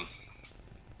 I'm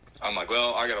like,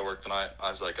 well, I got to work tonight.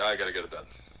 I was like, I got to go to bed.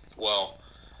 Well,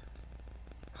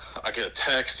 I get a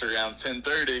text around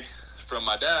 10:30 from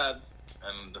my dad,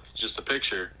 and it's just a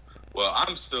picture. Well,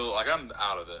 I'm still, I'm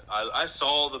out of it. I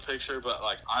saw the picture, but,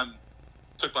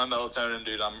 took my melatonin,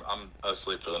 dude. I'm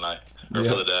asleep for the night, or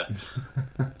for the day.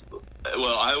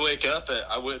 Well, I wake up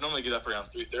I would normally get up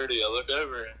around 3:30. I look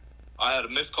over, and I had a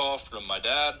missed call from my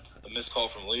dad, a missed call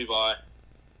from Levi,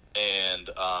 and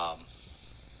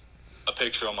a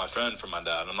picture on my phone from my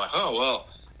dad. I'm like, oh, well,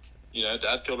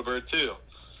 Dad killed a bird too.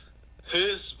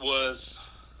 His was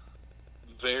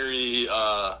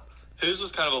his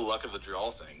was kind of a luck of the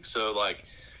draw thing. So,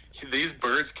 these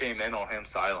birds came in on him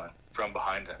silent from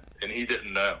behind him, and he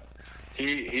didn't know.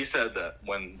 He said that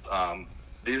when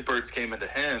these birds came into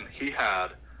him.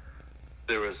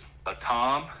 There was a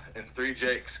Tom and 3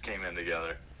 Jakes came in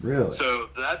together. Really? So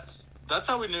that's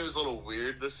how we knew it was a little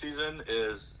weird this season,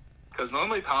 is because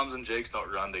normally Toms and Jakes don't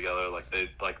run together like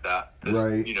that.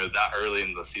 Right. That early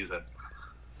in the season.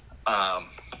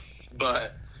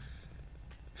 But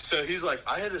so he's like,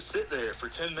 I had to sit there for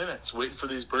 10 minutes waiting for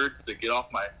these birds to get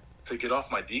off my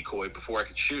decoy before I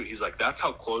could shoot. He's like, that's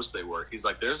how close they were. He's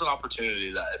like, there's an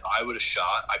opportunity that if I would have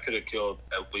shot, I could have killed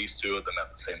at least 2 of them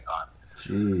at the same time.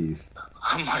 Jeez.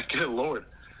 I'm like, good Lord.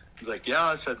 He's like, yeah.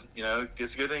 I said,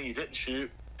 it's a good thing you didn't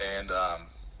shoot. And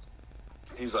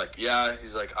he's like, yeah.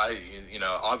 He's like,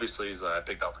 obviously, he's like, I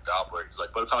picked out the gobbler. He's like,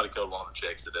 but if I would have killed one of the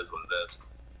chicks, it is what it is.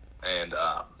 And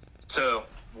so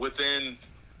within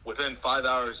 5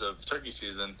 hours of turkey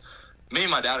season, me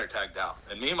and my dad are tagged out.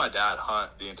 And me and my dad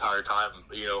hunt the entire time,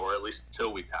 or at least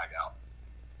until we tag out.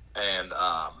 And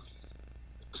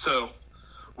so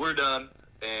we're done.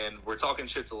 And we're talking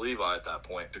shit to Levi at that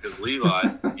point, because Levi,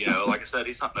 like I said,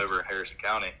 he's hunting over in Harrison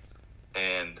County,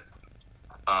 and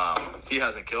he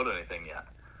hasn't killed anything yet.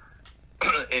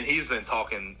 And he's been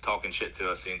talking shit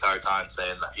to us the entire time,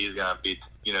 saying that he's gonna be,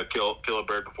 kill a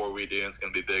bird before we do, and it's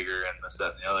gonna be bigger, and this,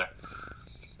 that, and the other.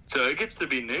 So it gets to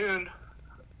be noon,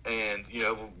 and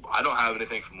I don't have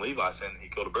anything from Levi saying that he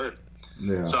killed a bird.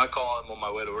 Yeah. So I call him on my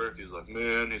way to work. He's like,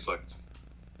 man, so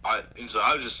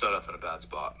I was just set up in a bad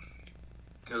spot.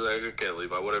 He was like, okay,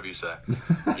 Levi, whatever you say.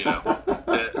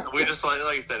 We just, like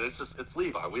I said, it's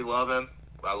Levi. We love him.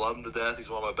 I love him to death. He's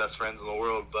one of my best friends in the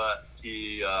world, but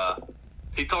he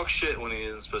talks shit when he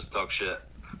isn't supposed to talk shit.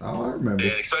 Oh, I remember.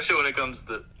 And especially when it comes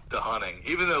to hunting.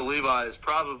 Even though Levi is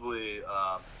probably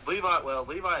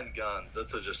Levi and guns,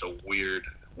 that's just a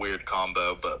weird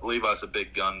combo, but Levi's a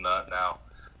big gun nut now,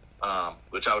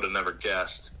 which I would have never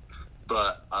guessed.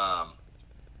 But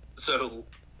so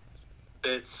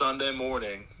it's Sunday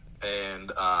morning,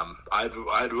 and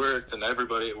I'd worked, and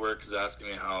everybody at work is asking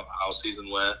me how season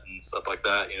went and stuff like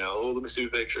that. Let me see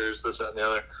pictures, this, that, and the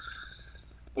other.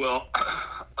 Well,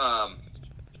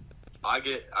 I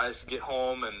get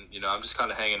home, and I'm just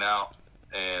kind of hanging out,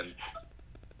 and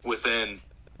within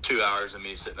 2 hours of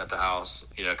me sitting at the house,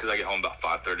 because I get home about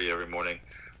 5:30 every morning,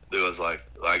 it was like,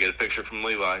 I get a picture from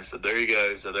Levi. He said, there you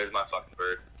go. He said, there's my fucking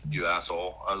bird, you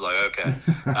asshole. I was like, okay,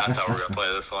 that's how we're going to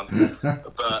play this one.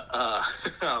 But,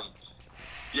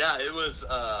 yeah, it was,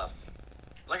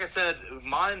 like I said,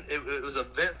 mine, it was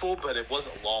eventful, but it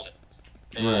wasn't long enough.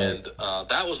 And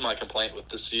that was my complaint with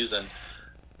this season.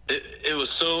 It was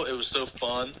so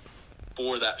fun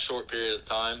for that short period of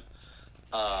time.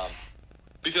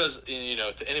 Because,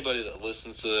 to anybody that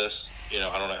listens to this,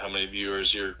 I don't know how many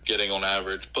viewers you're getting on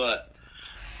average, but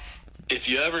if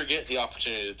you ever get the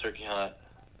opportunity to turkey hunt,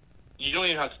 you don't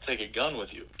even have to take a gun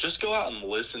with you. Just go out and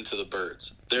listen to the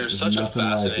birds. There's such a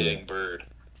fascinating bird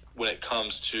when it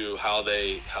comes to how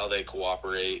they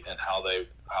cooperate and how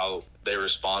they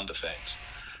respond to things.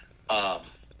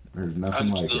 There's nothing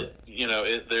like it.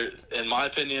 In my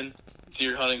opinion,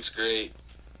 deer hunting's great,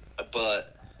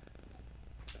 but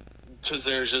because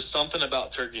there's just something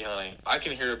about turkey hunting. I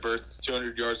can hear a bird that's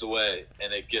 200 yards away,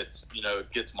 and it gets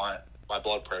my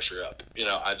blood pressure up.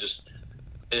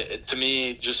 To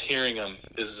me, just hearing them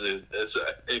is as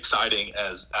exciting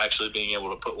as actually being able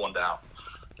to put one down.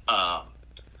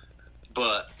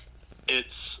 But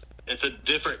it's a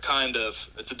different kind of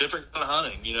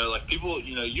hunting. Like people,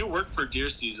 you work for deer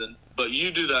season, but you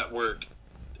do that work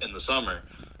in the summer,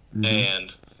 mm-hmm.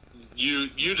 and you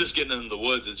just getting into the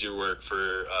woods is your work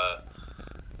for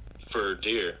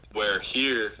deer. Where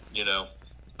here,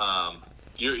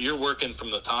 you're working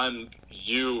from the time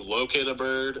you locate a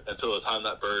bird until the time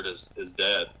that bird is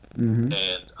dead. Mm-hmm.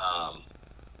 And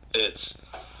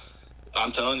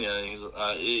I'm telling you,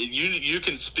 you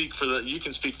can speak for that. You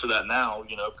can speak for that now,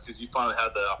 because you finally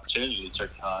had the opportunity to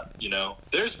turkey hunt.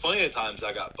 There's plenty of times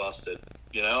I got busted.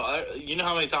 You know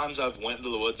how many times I've went into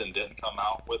the woods and didn't come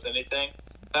out with anything.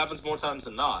 It happens more times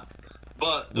than not.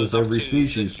 But with every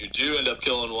species, you do end up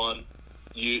killing one.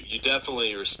 You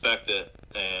definitely respect it,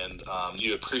 and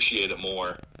you appreciate it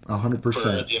more. 100%.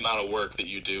 For the amount of work that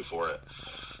you do for it.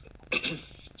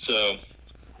 So.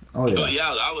 Oh yeah. But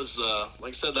yeah, that was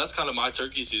like I said, that's kind of my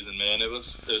turkey season, man. It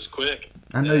was quick.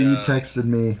 I know you texted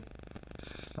me.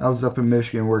 I was up in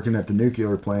Michigan working at the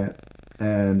nuclear plant,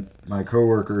 and my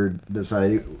coworker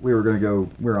decided we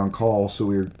were on call, so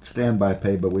we were standby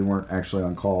pay, but we weren't actually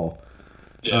on call.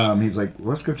 Yeah. He's like,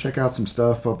 let's go check out some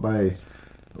stuff up by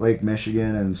Lake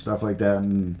Michigan and stuff like that.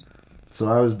 And so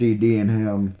I was DDing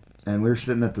him, and we were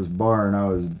sitting at this bar, and I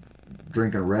was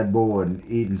drinking a Red Bull and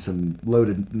eating some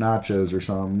loaded nachos or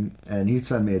something, and he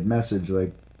sent me a message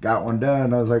like, got one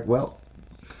done. I was like, well,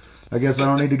 I guess I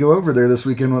don't need to go over there this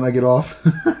weekend when I get off.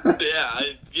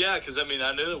 Because I mean,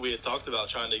 I knew that we had talked about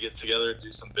trying to get together and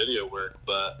do some video work,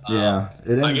 but I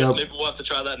guess maybe we'll have to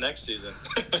try that next season.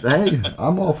 Hey,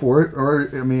 I'm all for it. Or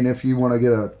I mean, if you want to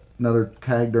get another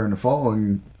tag during the fall,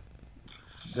 and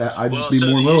I'd be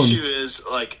more willing. The issue is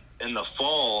like in the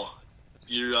fall,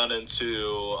 you run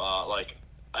into like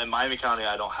in Miami County.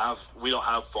 We don't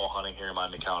have fall hunting here in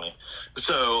Miami County,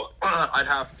 so I'd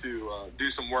have to do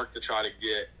some work to try to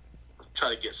get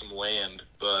some land,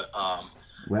 but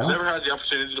I've never had the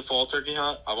opportunity to fall turkey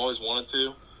hunt. I've always wanted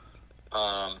to.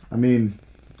 But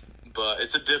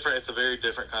it's a very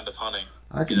different kind of hunting.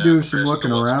 I can do some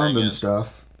looking around and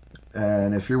stuff.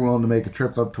 And if you're willing to make a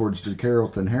trip up towards the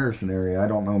Carrollton, Harrison area, I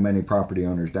don't know many property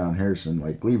owners down Harrison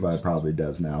like Levi probably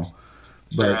does now.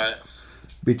 But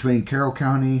between Carroll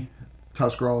County,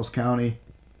 Tuscarawas County,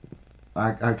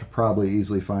 I could probably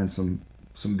easily find some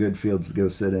good fields to go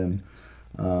sit in.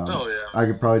 I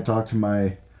could probably talk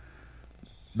to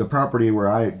the property where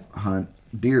I hunt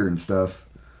deer and stuff.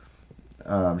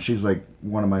 She's like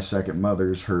one of my second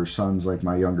mothers. Her son's like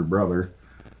my younger brother.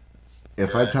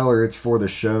 If I tell her it's for the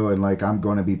show and like I'm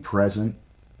going to be present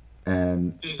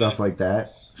and stuff like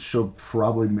that, she'll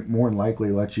probably more than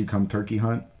likely let you come turkey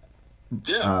hunt.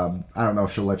 Yeah. I don't know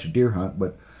if she'll let you deer hunt,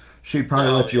 but she'd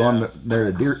probably let you on there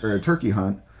a deer or a turkey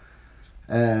hunt.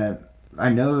 And I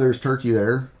know there's turkey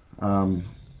there.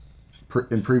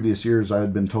 In previous years, I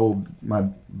had been told, my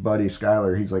buddy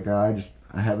Skyler, he's like, I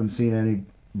haven't seen any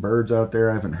birds out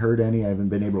there. I haven't heard any. I haven't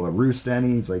been able to roost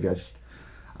any. He's like,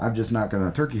 I'm just not going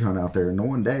to turkey hunt out there. And the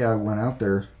one day I went out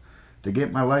there to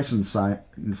get my license signed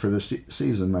for the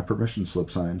season, my permission slip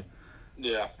signed.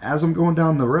 Yeah. As I'm going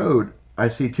down the road, I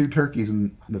see 2 turkeys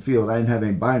in the field. I didn't have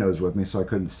any binos with me, so I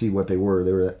couldn't see what they were.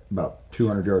 They were about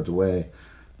 200 yards away.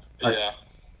 Yeah.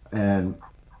 And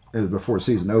it was before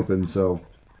season opened, so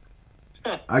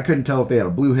I couldn't tell if they had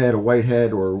a blue head, a white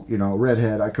head, or a red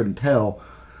head. I couldn't tell.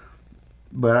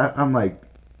 But I'm like,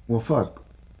 well, fuck.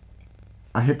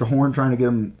 I hit the horn trying to get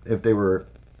them, if they were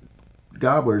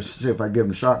gobblers, see if I give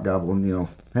them a shot gobble, and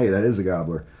hey, that is a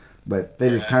gobbler. But they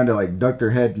just kind of like ducked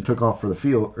their head and took off for the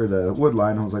field or the wood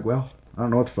line. I was like, well, I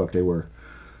don't know what the fuck they were.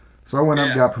 So I went up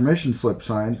and got permission slip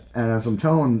signed, and as I'm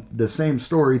telling the same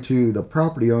story to the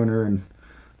property owner and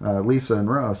Lisa and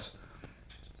Russ,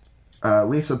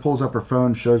 Lisa pulls up her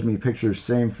phone, shows me pictures,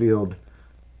 same field.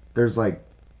 There's like,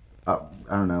 I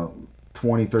don't know,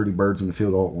 20, 30 birds in the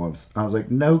field all at once. I was like,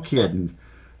 no kidding.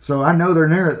 So I know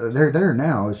they're there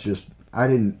now. It's just, I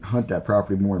didn't hunt that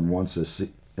property more than once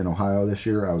in Ohio this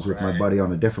year. I was with my buddy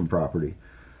on a different property.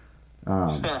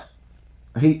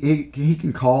 He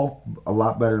can call a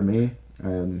lot better than me,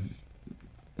 and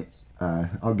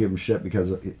I'll give him shit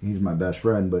because he's my best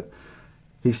friend, but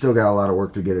he's still got a lot of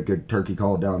work to get a good turkey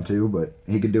call down too, but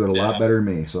he can do it a lot better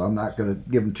than me, so I'm not going to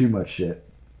give him too much shit.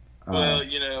 Well,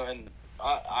 and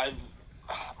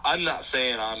I'm not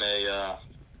saying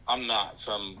I'm not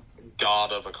some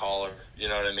god of a caller, you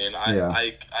know what I mean?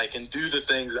 I can do the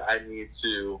things that I need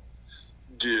to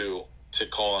do to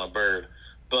call on a bird.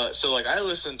 But so like I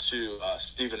listen to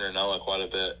Steven Ranella quite a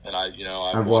bit, and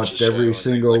I've watched every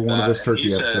single one of his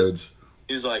turkey episodes.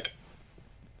 He's like,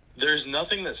 there's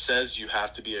nothing that says you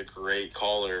have to be a great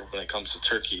caller when it comes to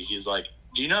turkey. He's like,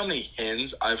 do you know how many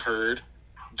hens I've heard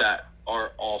that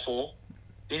are awful?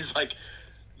 He's like,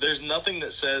 there's nothing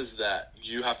that says that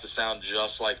you have to sound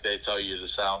just like they tell you to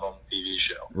sound on the TV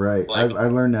show. Right. Like, I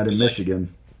learned that in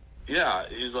Michigan. Yeah.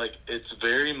 He's like, it's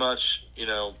very much,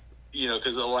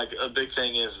 because like a big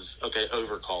thing is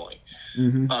overcalling.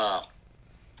 Mm-hmm.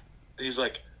 He's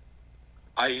like,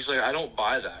 I don't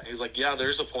buy that. He's like, yeah,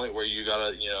 there's a point where you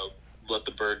gotta, let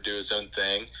the bird do its own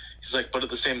thing. He's like, but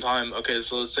at the same time, okay,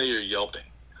 so let's say you're yelping.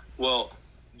 Well,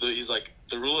 he's like,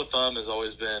 the rule of thumb has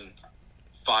always been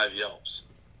 5 yelps,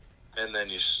 and then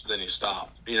you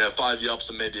stop. 5 yelps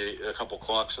and maybe a couple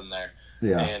clucks in there.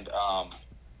 Yeah. And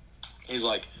he's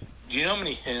like, do you know how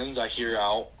many hens I hear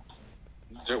out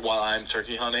while I'm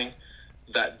turkey hunting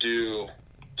that do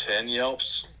 10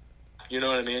 yelps? You know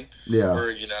what I mean? Yeah.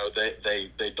 Or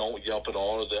they don't yelp at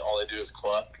all, or all they do is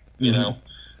cluck. You know,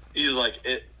 he's like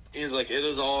it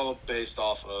is all based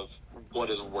off of what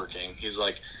is working. He's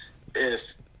like, if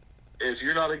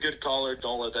you're not a good caller,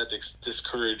 don't let that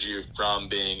discourage you from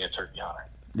being a turkey hunter.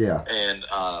 Yeah. And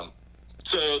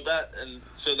so that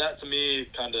to me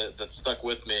that stuck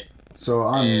with me. So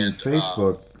on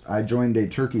Facebook, I joined a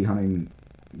turkey hunting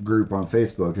group on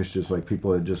Facebook. It's just like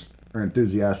people that just are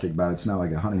enthusiastic about it. It's not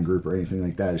like a hunting group or anything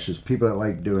like that. It's just people that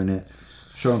like doing it,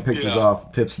 showing pictures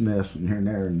off, tips and this and here and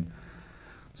there. And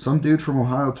some dude from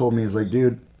Ohio told me, he's like,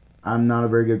 dude, I'm not a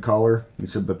very good caller. He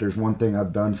said, but there's one thing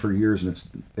I've done for years, and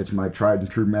it's my tried and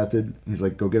true method. He's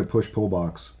like, go get a push pull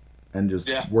box and just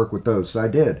work with those. So I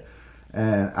did,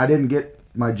 and I didn't get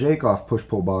my Jake off push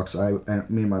pull box. Me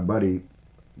and my buddy,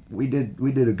 we did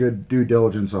a good due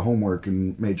diligence of homework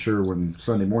and made sure when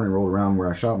Sunday morning rolled around where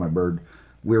I shot my bird,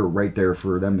 we were right there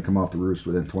for them to come off the roost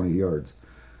within 20 yards.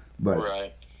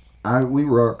 But we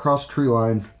were across the tree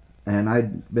line, and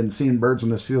I'd been seeing birds in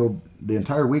this field the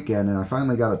entire weekend, and I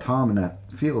finally got a tom in that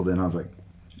field, and I was like,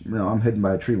 I'm hidden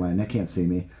by a tree line. They can't see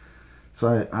me.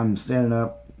 So I'm standing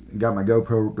up, got my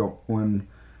GoPro going,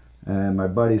 and my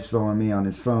buddy's filming me on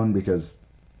his phone because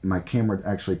my camera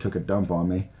actually took a dump on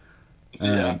me.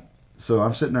 So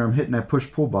I'm sitting there, I'm hitting that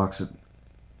push-pull box,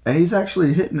 and he's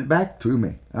actually hitting it back to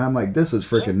me. And I'm like, this is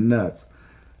freaking nuts.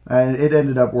 And it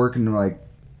ended up working. Like,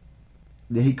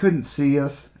 he couldn't see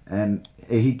us, and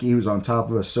he was on top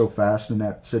of us so fast in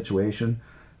that situation.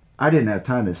 I didn't have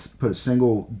time to put a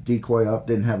single decoy up,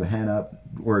 didn't have a hen up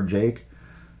or a Jake.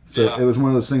 So it was one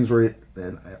of those things where,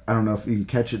 I don't know if you can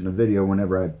catch it in the video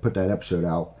whenever I put that episode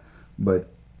out,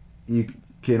 but you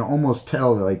can almost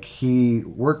tell like he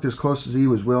worked as close as he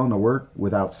was willing to work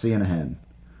without seeing a hen.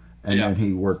 And then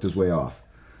he worked his way off.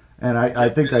 And I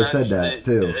think I said that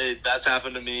too. That's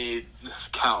happened to me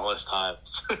countless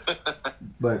times.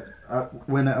 But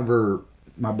whenever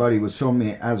my buddy was filming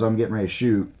me as I'm getting ready to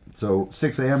shoot, so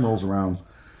 6 a.m. rolls around,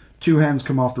 2 hens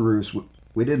come off the roost.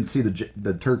 We didn't see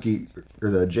the turkey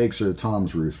or the Jakes or the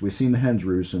Toms roost. We seen the hens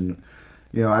roost, and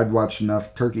I'd watched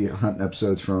enough turkey hunting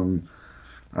episodes from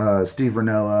Steve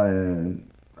Ranella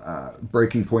and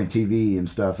Breaking Point TV and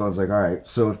stuff. I was like, all right,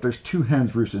 so if there's 2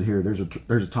 hens roosted here, there's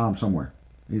a tom somewhere.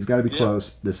 He's got to be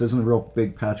close. This isn't a real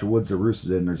big patch of woods they're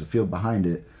roosted in. There's a field behind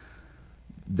it.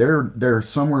 They're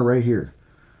somewhere right here.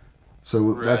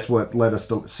 So that's what led us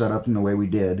to set up in the way we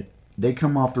did. They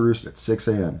come off the roost at 6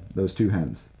 a.m., those 2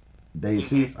 hens. They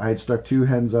see I had stuck 2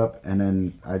 hens up, and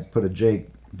then I'd put a Jake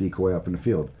decoy up in the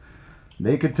field.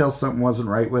 They could tell something wasn't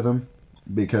right with them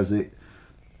because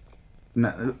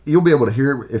you'll be able to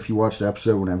hear if you watch the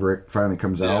episode whenever it finally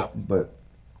comes out, but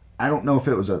I don't know if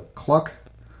it was a cluck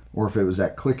or if it was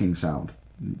that clicking sound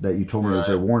that you told me was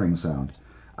a warning sound.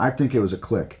 I think it was a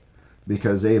click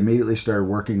because they immediately started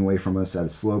working away from us at a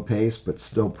slow pace, but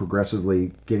still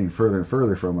progressively getting further and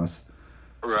further from us.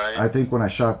 Right. I think when I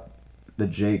shot the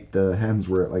Jake, the hens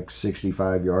were at like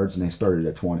 65 yards and they started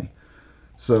at 20.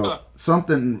 So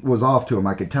something was off to them.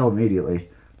 I could tell immediately.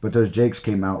 But those Jakes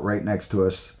came out right next to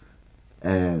us,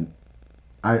 and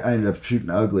I ended up shooting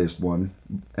the ugliest one,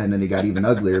 and then he got even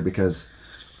uglier because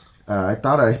I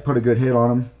thought I put a good hit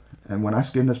on him, and when I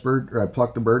skinned this bird, or I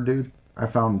plucked the bird, dude, I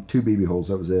found 2 BB holes.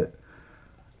 That was it.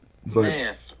 But,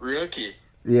 man, rookie.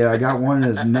 Yeah, I got one in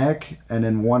his neck, and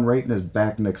then one right in his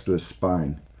back next to his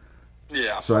spine.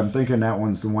 Yeah. So I'm thinking that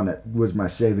one's the one that was my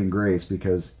saving grace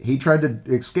because he tried to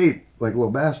escape like a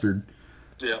little bastard.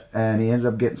 Yeah. And he ended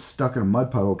up getting stuck in a mud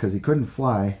puddle because he couldn't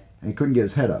fly and he couldn't get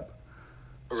his head up.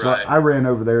 Right. So I ran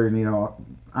over there and,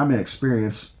 I'm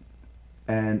inexperienced.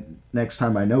 And next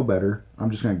time I know better,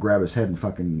 I'm just going to grab his head and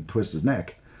fucking twist his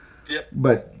neck. Yep.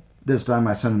 But this time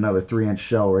I sent another 3-inch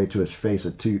shell right to his face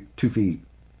at 2 feet.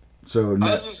 So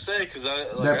I was gonna say because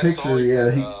that picture,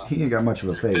 he ain't got much of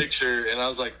a face. Picture, and I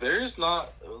was like, "There's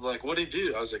not like what did he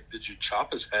do?" I was like, "Did you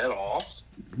chop his head off?"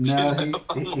 No,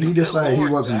 he decided he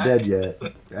wasn't dead yet,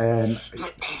 and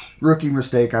rookie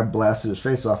mistake. I blasted his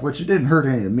face off, which it didn't hurt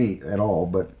any of the meat at all,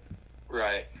 but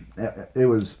it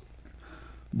was.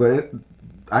 But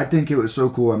I think it was so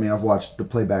cool. I mean, I've watched the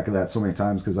playback of that so many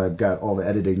times because I've got all the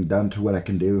editing done to what I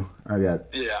can do. I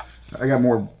got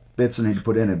more bits I need to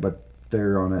put in it, but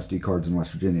they're on SD cards in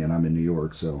West Virginia, and I'm in New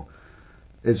York, so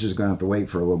it's just going to have to wait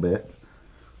for a little bit.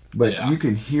 But you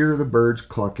can hear the birds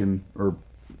clucking or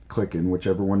clicking,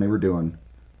 whichever one they were doing.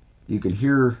 You can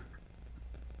hear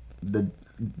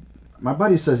my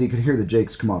buddy says he could hear the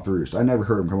Jakes come off the roost. I never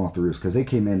heard them come off the roost because they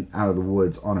came in out of the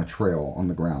woods on a trail on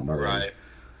the ground already. Right.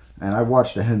 And I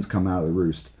watched the hens come out of the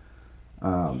roost.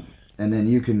 And then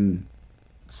you can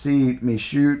see me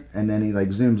shoot, and then he like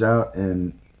zooms out,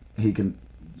 and he can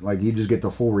you just get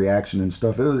the full reaction and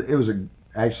stuff. It was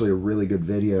actually a really good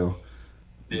video.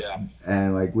 Yeah.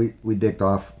 And we dicked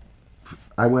off.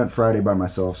 I went Friday by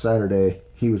myself. Saturday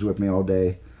he was with me all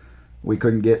day. We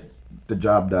couldn't get the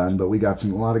job done, but we got a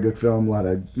lot of good film, a lot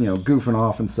of goofing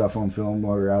off and stuff on film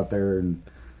while we were out there, and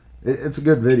it's a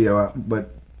good video.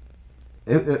 But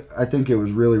I think it was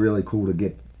really, really cool to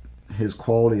get his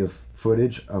quality of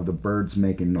footage of the birds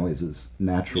making noises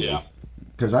naturally. Yeah.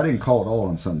 Because I didn't call it all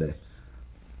on Sunday.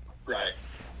 Right.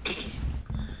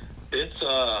 It's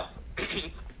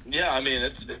yeah. I mean,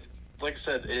 it's like I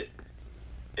said,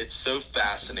 it's so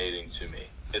fascinating to me.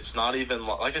 It's not even,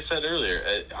 like I said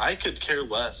earlier, I could care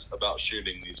less about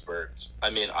shooting these birds. I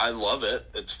mean, I love it.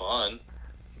 It's fun.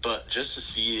 But just to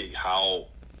see how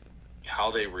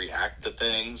they react to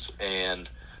things, and,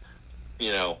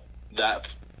 you know, that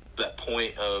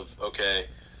point of, okay,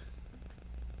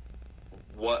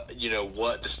 what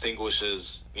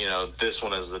distinguishes, this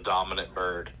one as the dominant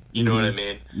bird. You know what I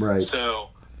mean? Right. So,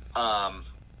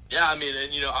 yeah, I mean,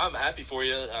 and, I'm happy for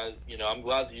you. I'm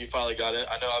glad that you finally got it.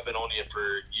 I know I've been on you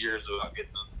for years without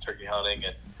getting into turkey hunting,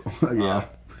 and yeah,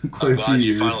 quite I'm a glad few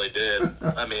you years. finally did.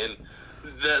 I mean,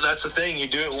 that's the thing. You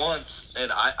do it once,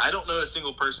 and I don't know a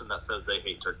single person that says they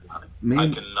hate turkey hunting. I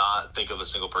cannot think of a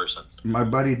single person. My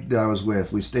buddy that I was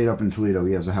with, we stayed up in Toledo.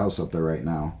 He has a house up there right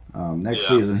now. Next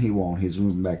season he won't. He's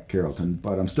moving back to Carrollton.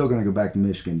 But I'm still going to go back to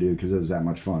Michigan, dude, because it was that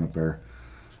much fun up there.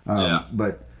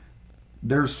 But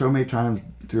there's so many times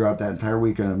throughout that entire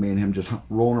weekend of me and him just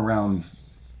rolling around,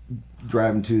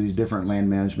 driving to these different land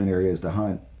management areas to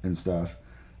hunt and stuff.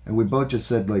 And we both just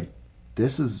said, like,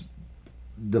 this is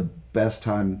the best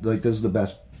time, like, this is the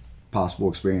best possible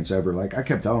experience ever. Like, I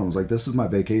kept telling him, I was like, this is my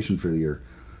vacation for the year.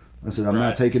 I said, I'm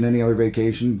not taking any other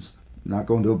vacations, not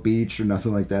going to a beach or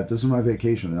nothing like that. This is my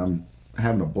vacation, and I'm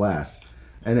having a blast.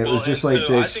 And it was just like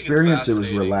the experience, it was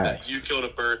relaxed. You killed a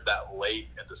bird that late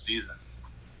in the season.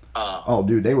 Oh,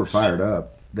 dude, they were fired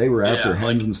up. They were after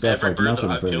hens and stuff like nothing. Every bird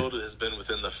that I've killed has been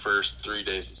within the first 3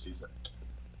 days of season.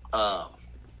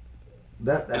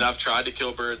 And I've tried to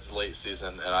kill birds late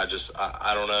season, and I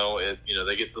don't know.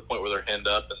 They get to the point where they're henned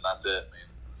up, and that's it, man.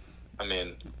 I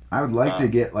mean, I would like to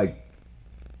get like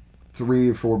 3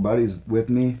 or 4 buddies with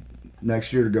me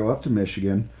next year to go up to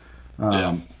Michigan.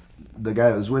 The guy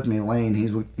that was with me, Lane,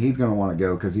 he's going to want to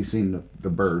go because he's seen the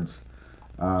birds.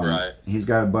 He's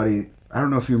got a buddy. I don't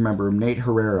know if you remember him, Nate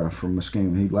Herrera from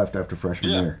Muskingum. He left after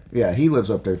freshman year. Yeah, he lives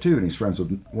up there too, and he's friends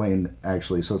with Lane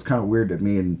actually. So it's kind of weird that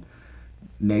me and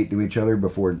Nate knew each other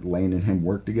before Lane and him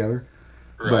worked together.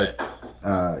 Right.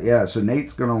 But so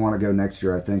Nate's gonna want to go next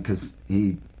year, I think, because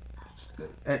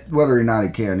whether or not he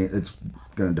can, it's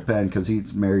gonna depend because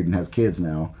he's married and has kids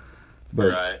now.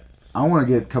 But I want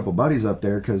to get a couple buddies up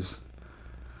there because,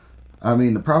 I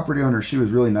mean, the property owner, she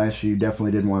was really nice. She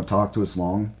definitely didn't want to talk to us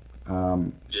long.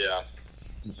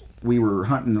 We were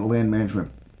hunting the land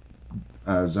management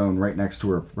zone right next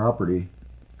to her property,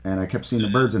 and I kept seeing the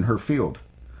birds in her field.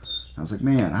 I was like,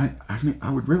 man,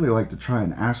 I would really like to try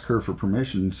and ask her for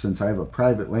permission since I have a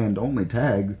private land only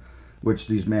tag, which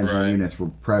these management units were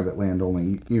private land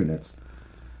only units.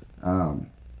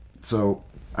 So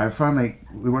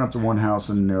we went up to one house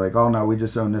and they're like, oh no, we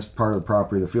just own this part of the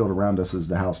property. The field around us is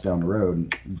the house down the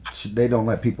road. And they don't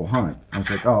let people hunt. I was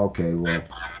like, oh, okay, well.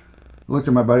 I looked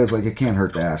at my buddy, I was like, it can't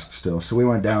hurt to ask still. So we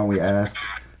went down, we asked,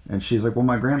 and she's like, well,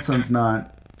 my grandson's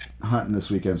not hunting this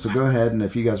weekend, so go ahead, and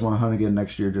if you guys want to hunt again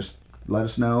next year, just let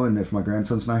us know, and if my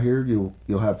grandson's not here,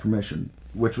 you'll have permission,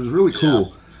 which was really cool.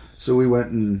 Yeah. So we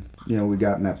went and, we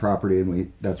got in that property,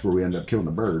 and that's where we ended up killing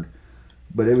the bird.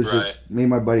 But it was just, me and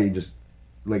my buddy just,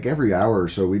 like every hour or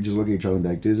so, we just look at each other and be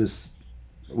like, dude,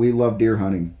 we love deer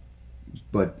hunting,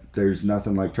 but there's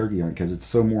nothing like turkey hunting, because it's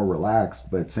so more relaxed,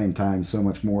 but at the same time, so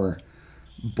much more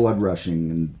blood rushing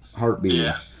and heartbeat.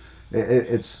 Yeah.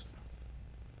 It's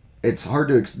hard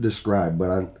to describe,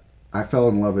 but I fell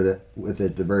in love with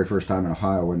it the very first time in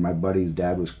Ohio when my buddy's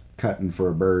dad was cutting for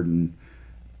a bird and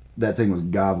that thing was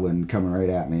gobbling coming right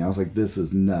at me. I was like, this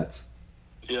is nuts.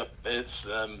 Yep, it's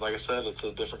like I said, it's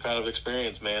a different kind of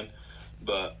experience, man.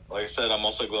 But like I said, I'm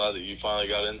also glad that you finally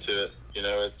got into it.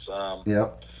 It's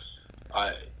yep.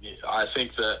 I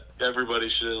think that everybody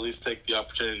should at least take the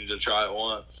opportunity to try it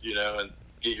once, and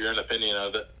get your own opinion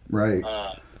of it. Right.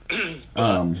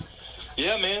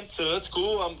 Yeah, man. So that's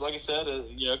cool. Like I said,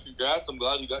 congrats. I'm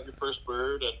glad you got your first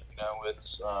bird, and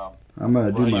it's. I'm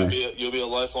gonna do You'll be a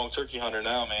lifelong turkey hunter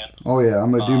now, man. Oh yeah,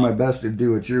 I'm gonna do my best to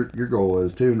do what your goal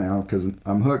is too now, because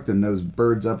I'm hooked in those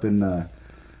birds up in the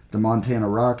Montana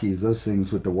Rockies. Those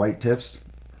things with the white tips.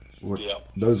 Yep.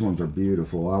 Those ones are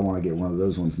beautiful. I want to get one of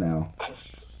those ones now.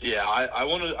 Yeah, I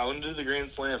want to do the Grand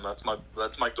Slam. That's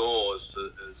my goal is to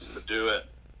do it,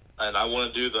 and I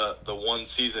want to do the one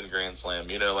season Grand Slam.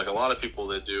 Like a lot of people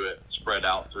that do it spread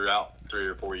out throughout 3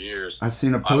 or 4 years. I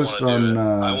seen a post on.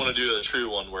 I want to do the true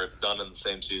one where it's done in the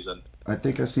same season. I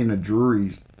think I seen a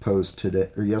Drury post today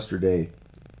or yesterday.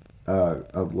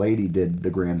 A lady did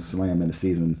the Grand Slam in the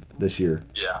season this year.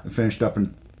 Yeah. And finished up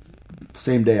in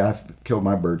same day I killed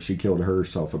my bird. She killed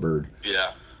herself a bird.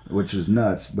 Yeah. Which is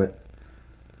nuts, but.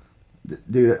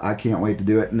 Dude, I can't wait to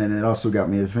do it. And then it also got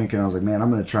me thinking, I was like, man, I'm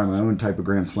going to try my own type of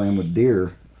Grand Slam with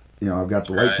deer. I've got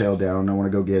the Right. whitetail down. I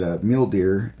want to go get a mule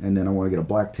deer, and then I want to get a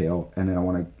blacktail, and then I'm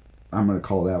going to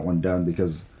call that one done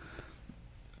because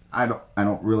I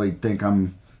don't really think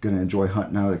I'm going to enjoy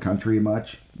hunting out of the country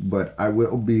much, but I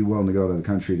will be willing to go to the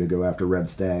country to go after red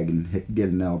stag and get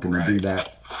an elk and do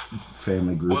that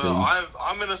family grouping. Well,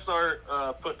 I'm gonna start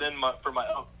putting in for my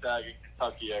elk tag in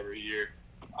Kentucky every year.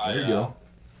 There you go.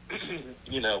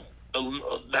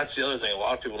 That's the other thing. A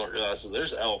lot of people don't realize is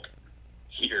there's elk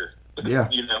here. Yeah.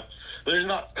 There's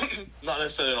not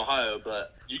necessarily in Ohio,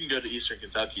 but you can go to Eastern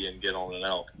Kentucky and get on an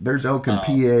elk. There's elk in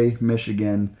PA,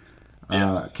 Michigan,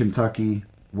 Yeah. Kentucky,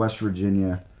 West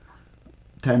Virginia,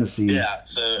 Tennessee. Yeah,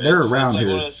 so they're around it's like here.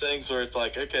 one of those things where it's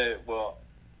like, okay, well,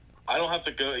 I don't have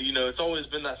to go. It's always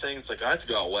been that thing. It's like I have to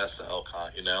go out west to elk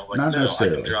hunt. Like Not no, I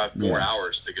necessarily. can drive 4 Yeah.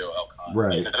 hours to go elk hunt.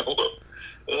 Right.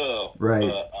 Right.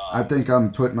 But, I think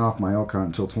I'm putting off my elk hunt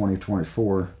until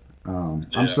 2024.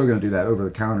 I'm still going to do that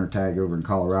over-the-counter tag over in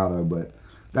Colorado, but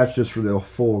that's just for the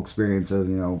full experience of,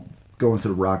 going to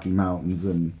the Rocky Mountains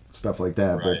and stuff like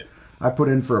that. Right. But I put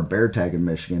in for a bear tag in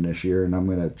Michigan this year, and I'm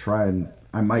going to try and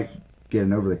I might get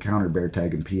an over-the-counter bear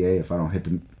tag in PA if I don't hit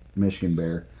the Michigan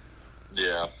bear.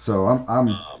 Yeah. So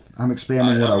I'm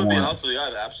expanding what I I'm gonna be want. honest with you, I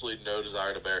have absolutely no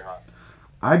desire to bear hunt.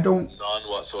 None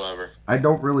whatsoever. I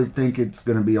don't really think it's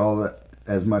going to be all that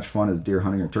as much fun as deer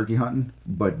hunting or turkey hunting,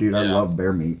 but dude, I love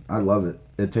bear meat. I love it.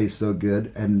 It tastes so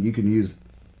good, and you can use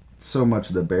so much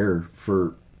of the bear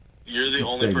for. You're the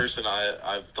only things. person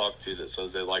I've talked to that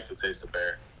says they like the taste of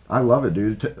bear. I love it,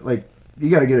 dude. Like, you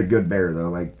got to get a good bear though.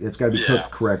 Like, it's got to be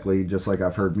cooked correctly, just like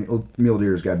I've heard mule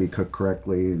deer's got to be cooked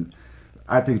correctly, and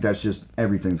I think that's just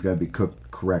everything's got to be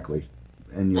cooked correctly,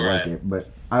 and you like it. But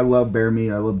I love bear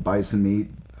meat. I love bison meat,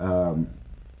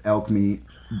 elk meat,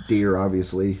 deer,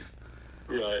 obviously.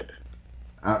 Right.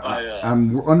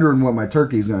 I'm wondering what my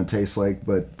turkey's going to taste like,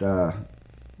 but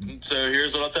So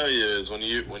here's what I'll tell you is when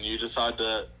you decide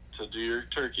to do your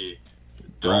turkey,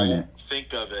 Brine don't it.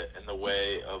 think of it in the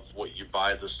way of what you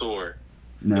buy at the store.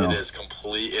 no. It is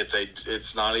complete.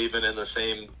 It's not even in the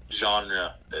same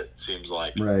genre. It seems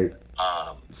like. Right.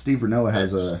 Steve Ranella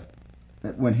has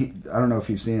I don't know if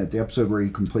you've seen it, the episode where he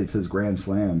completes his Grand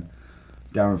Slam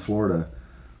down in Florida.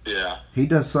 Yeah. He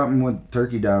does something with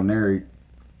turkey down there.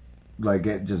 Like,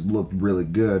 it just looked really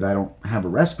good. I don't have a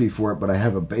recipe for it, but I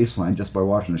have a baseline just by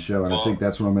watching the show, and I think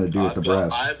that's what I'm going to do with the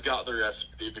breast. I've got the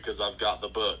recipe because I've got the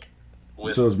book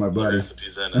with So is my buddy. the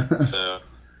recipes in it. So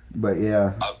But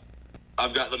yeah,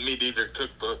 I've got the Meat Eater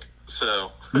cookbook.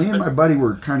 So me and my buddy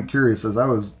were kind of curious as I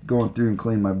was going through and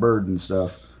cleaning my bird and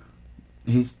stuff.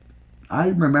 I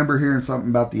remember hearing something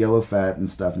about the yellow fat and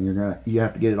stuff, and you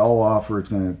have to get it all off or it's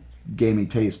going to gamey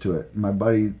taste to it. My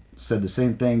buddy said the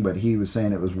same thing, but he was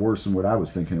saying it was worse than what I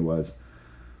was thinking it was.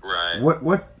 right.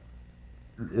 What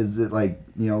is it like?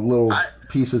 Little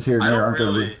pieces here and there aren't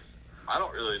going to. I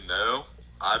don't really know.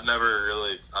 I've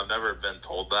never been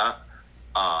told that.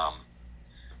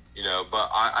 But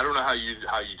I don't know how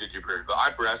you did your bird, but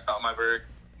I breast out my bird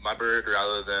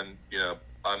rather than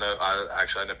I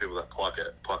know people that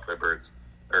pluck their birds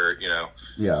or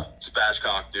Yeah.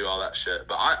 spatchcock, do all that shit.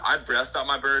 But I breast out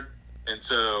my bird, and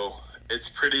so it's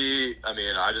pretty. I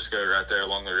mean, I just go right there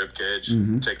along the rib cage,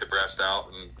 take the breast out,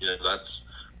 and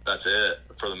that's it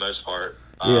for the most part.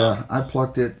 Yeah, I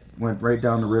plucked it, went right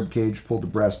down the rib cage, pulled the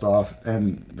breast off,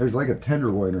 and there's like a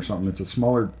tenderloin or something. It's a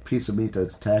smaller piece of meat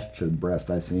that's attached to the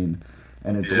breast I seen,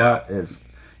 and it's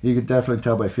you could definitely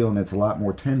tell by feeling it's a lot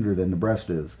more tender than the breast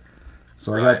is.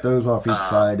 So I got those off each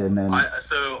side, and then I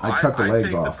cut the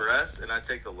legs off. I take the breast and I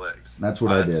take the legs. That's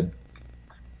what I did.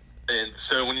 And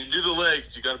so when you do the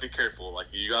legs, you got to be careful. Like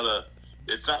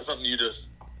it's not something you just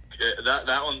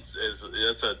that one is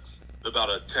about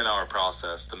a 10-hour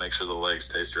process to make sure the legs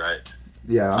taste right.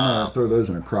 Yeah, I'm gonna throw those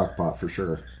in a crock pot for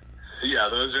sure. Yeah,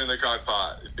 those are in the crock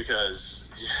pot because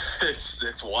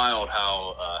it's wild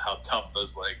how tough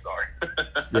those legs are.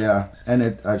 Yeah,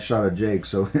 and I shot a Jake,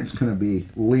 so it's gonna be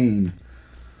lean.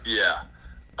 Yeah,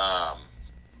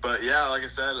 but yeah, like I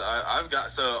said, I've got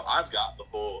the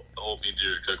whole Meat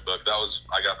Eater cookbook.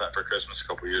 I got that for Christmas a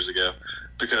couple years ago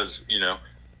because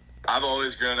I've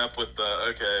always grown up with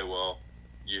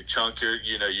you chunk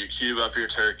you cube up your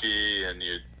turkey and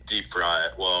you deep fry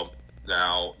it. Well,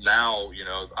 now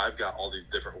I've got all these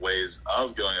different ways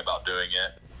of going about doing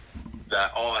it.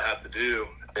 That all I have to do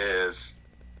is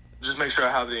just make sure I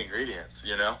have the ingredients.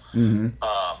 Mm-hmm.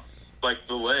 Like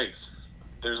the legs.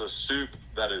 There's a soup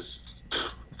that is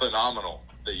phenomenal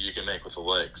that you can make with the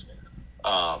legs.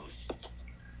 And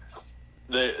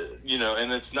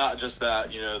it's not just that,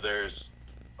 there's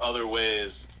other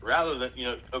ways rather than,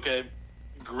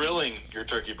 grilling your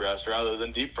turkey breast rather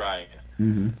than deep frying it.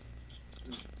 Mm-hmm.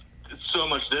 it's so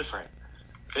much different.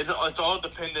 It's all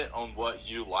dependent on what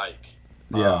you like.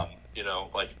 Yeah. You know,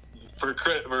 like for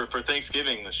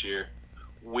Thanksgiving this year,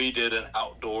 we did an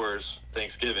outdoors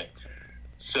Thanksgiving.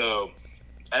 So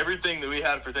everything that we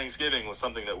had for Thanksgiving was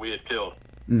something that we had killed.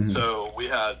 Mm-hmm. So we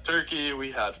had turkey,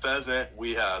 we had pheasant,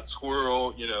 we had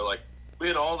squirrel, you know, like we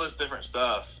had all this different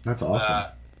stuff. That's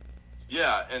awesome.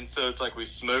 Yeah, and so it's like we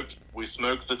smoked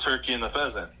the turkey and the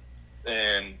pheasant.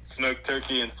 And smoked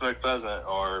turkey and smoked pheasant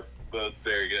are both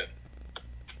very good.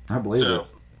 I believe it.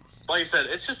 Like I said,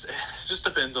 it just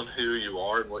depends on who you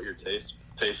are and what your taste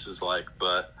is like.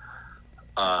 But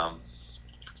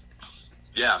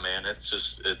yeah, man,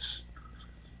 it's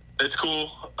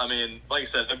cool. I mean, like I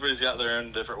said, everybody's got their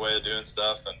own different way of doing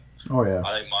stuff, and oh yeah,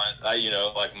 I think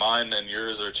mine and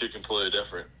yours are two completely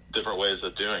different ways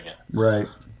of doing it. Right.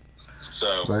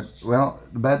 So, but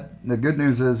the good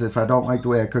news is if I don't like the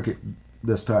way I cook it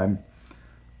this time,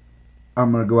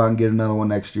 I'm gonna go out and get another one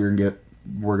next year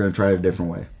we're gonna try it a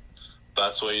different way.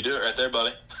 That's what you do it right there,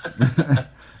 buddy.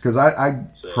 Because I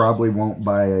probably won't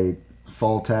buy a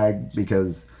fall tag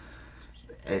because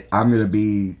I'm gonna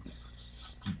be,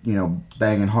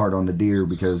 banging hard on the deer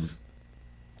because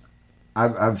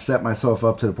I've set myself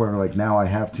up to the point where like now I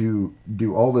have to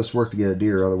do all this work to get a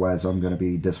deer, otherwise I'm gonna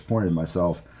be disappointed in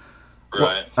myself.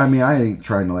 Right. Well, I mean, I ain't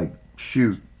trying to like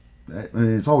shoot. I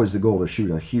mean, it's always the goal to shoot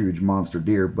a huge monster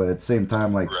deer, but at the same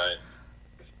time, like, right.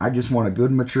 I just want a good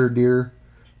mature deer,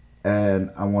 and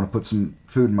I want to put some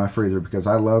food in my freezer because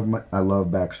I love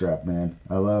backstrap, man.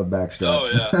 I love backstrap.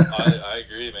 Oh yeah, I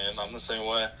agree, man. I'm the same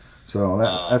way. So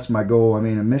that's my goal. I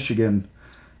mean, in Michigan,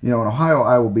 in Ohio,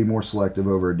 I will be more selective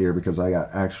over a deer because I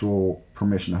got actual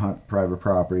permission to hunt private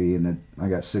property, and I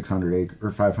got 600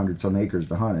 or 500 some acres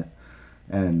to hunt it.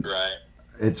 And right.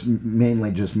 It's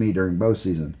mainly just me during bow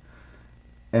season.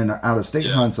 And out of state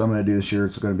hunts I'm going to do this year,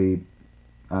 it's going to be,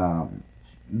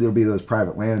 there'll be those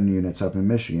private land units up in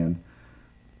Michigan.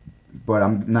 But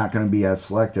I'm not going to be as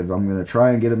selective. I'm going to try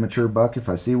and get a mature buck if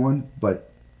I see one,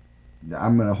 but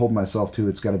I'm going to hold myself to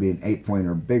it's got to be an 8-point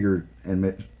or bigger in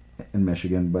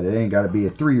Michigan, but it ain't got to be a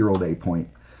 3-year-old 8-point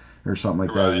or something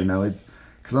like that,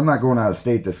 because I'm not going out of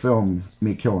state to film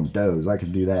me killing does. I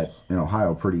can do that in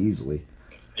Ohio pretty easily.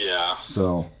 Yeah.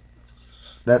 So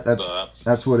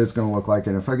that's what it's going to look like.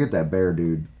 And if I get that bear,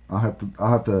 dude, I'll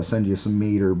have to send you some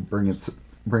meat or bring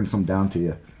some down to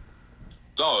you.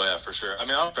 Oh yeah, for sure. I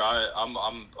mean, I'll try it. I'm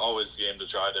always game to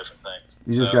try different things.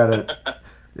 You just gotta.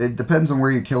 It depends on where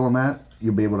you kill them at.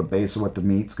 You'll be able to base what the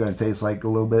meat's going to taste like a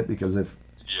little bit because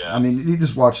I mean, you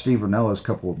just watch Steve Rinella's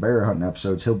couple of bear hunting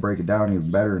episodes. He'll break it down even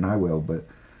better than I will. But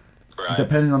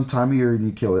depending on the time of year and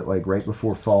you kill it, like right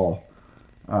before fall,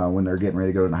 when they're getting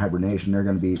ready to go into hibernation, they're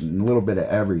going to be eating a little bit of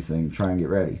everything to try and get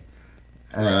ready.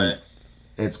 And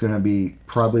it's going to be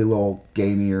probably a little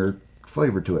gamier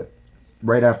flavor to it.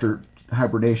 Right after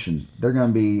hibernation, they're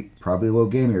going to be probably a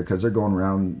little gamier because they're going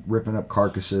around ripping up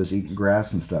carcasses, eating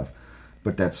grass and stuff.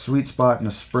 But that sweet spot in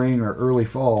the spring or early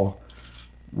fall,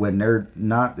 when they're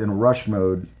not in a rush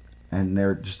mode and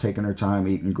they're just taking their time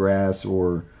eating grass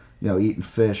or eating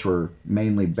fish or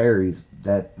mainly berries,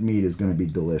 that meat is going to be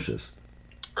delicious.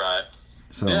 Right.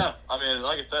 So yeah, I mean,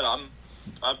 like I said,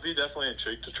 I'd be definitely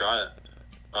intrigued to try it.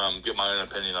 Get my own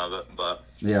opinion of it, but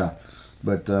yeah,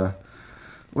 but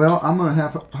well, I'm gonna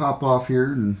hop off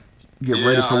here and get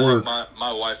ready for work.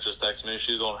 My wife just texted me;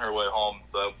 she's on her way home,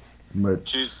 so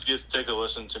she gets to take a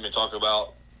listen to me talk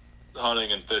about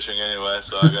hunting and fishing anyway.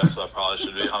 So I guess I probably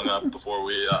should be hung up before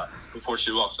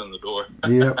she walks in the door.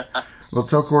 Yep. Well,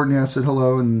 tell Courtney I said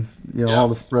hello and all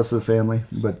the rest of the family.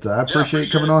 But I appreciate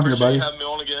you coming on here, buddy. Having me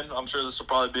on again. I'm sure this will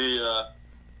probably be. I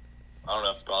don't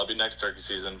know. Probably be next turkey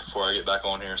season before I get back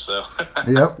on here. So.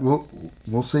 Yep.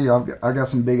 We'll see. I got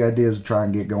some big ideas to try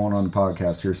and get going on the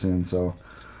podcast here soon. So.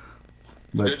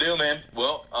 Good deal, man.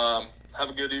 Well, have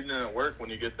a good evening at work when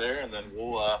you get there, and then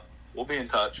we'll be in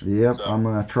touch. Yep. So. I'm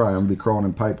gonna try. I'm gonna be crawling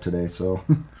in pipe today. So.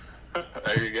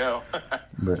 There you go.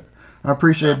 But I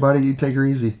appreciate it, buddy. You take her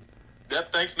easy.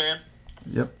 Yep. Thanks, man.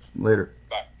 Yep. Later.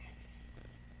 Bye.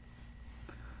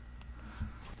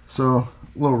 So,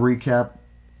 a little recap.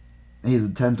 He's a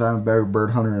 10-time better bird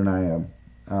hunter than I am.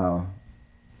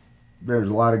 There's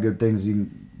a lot of good things you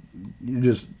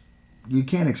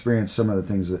can't experience some of the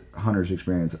things that hunters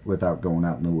experience without going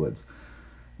out in the woods.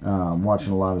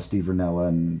 Watching a lot of Steve Rinella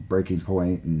and Breaking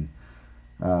Point and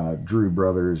Drew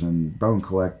Brothers and Bone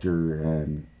Collector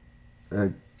and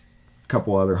a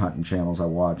couple other hunting channels I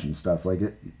watch and stuff like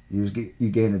it. You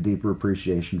gain a deeper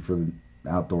appreciation for the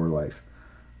outdoor life.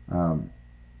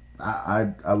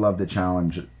 I love the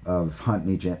challenge of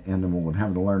hunting each animal and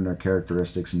having to learn their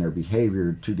characteristics and their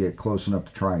behavior to get close enough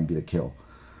to try and get a kill.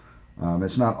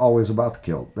 It's not always about the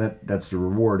kill. That's the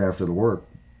reward after the work.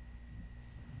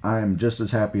 I'm just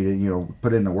as happy to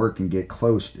put in the work and get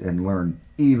close and learn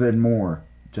even more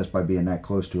just by being that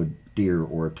close to a deer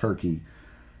or a turkey,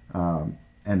 and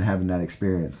having that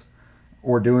experience,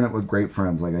 or doing it with great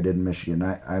friends like I did in Michigan.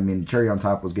 I mean, cherry on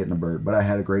top was getting a bird, but I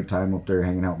had a great time up there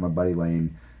hanging out with my buddy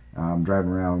Lane,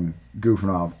 driving around,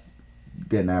 goofing off,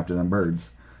 getting after them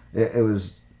birds. It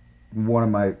was one of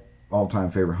my all-time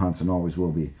favorite hunts and always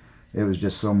will be. It was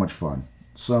just so much fun.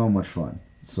 So much fun.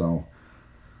 So,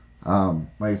 like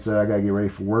I said, I got to get ready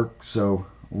for work, so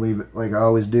leave it like I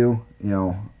always do.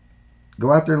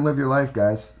 Go out there and live your life,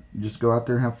 guys. Just go out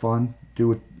there and have fun.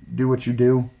 Do what you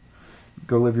do.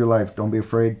 Go live your life. Don't be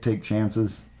afraid. Take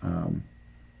chances. Have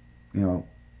no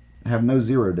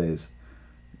 0 days.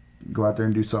 Go out there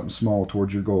and do something small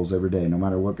towards your goals every day, no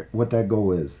matter what that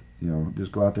goal is.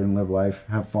 Just go out there and live life.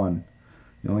 Have fun.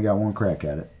 You only got one crack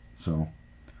at it. So,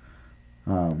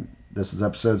 this is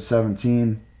episode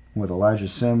 17 with Elijah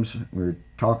Sims. We're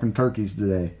talking turkeys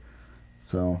today.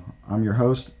 So, I'm your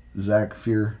host, Zach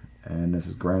Fear, and this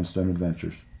is Grindstone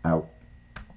Adventures. Out.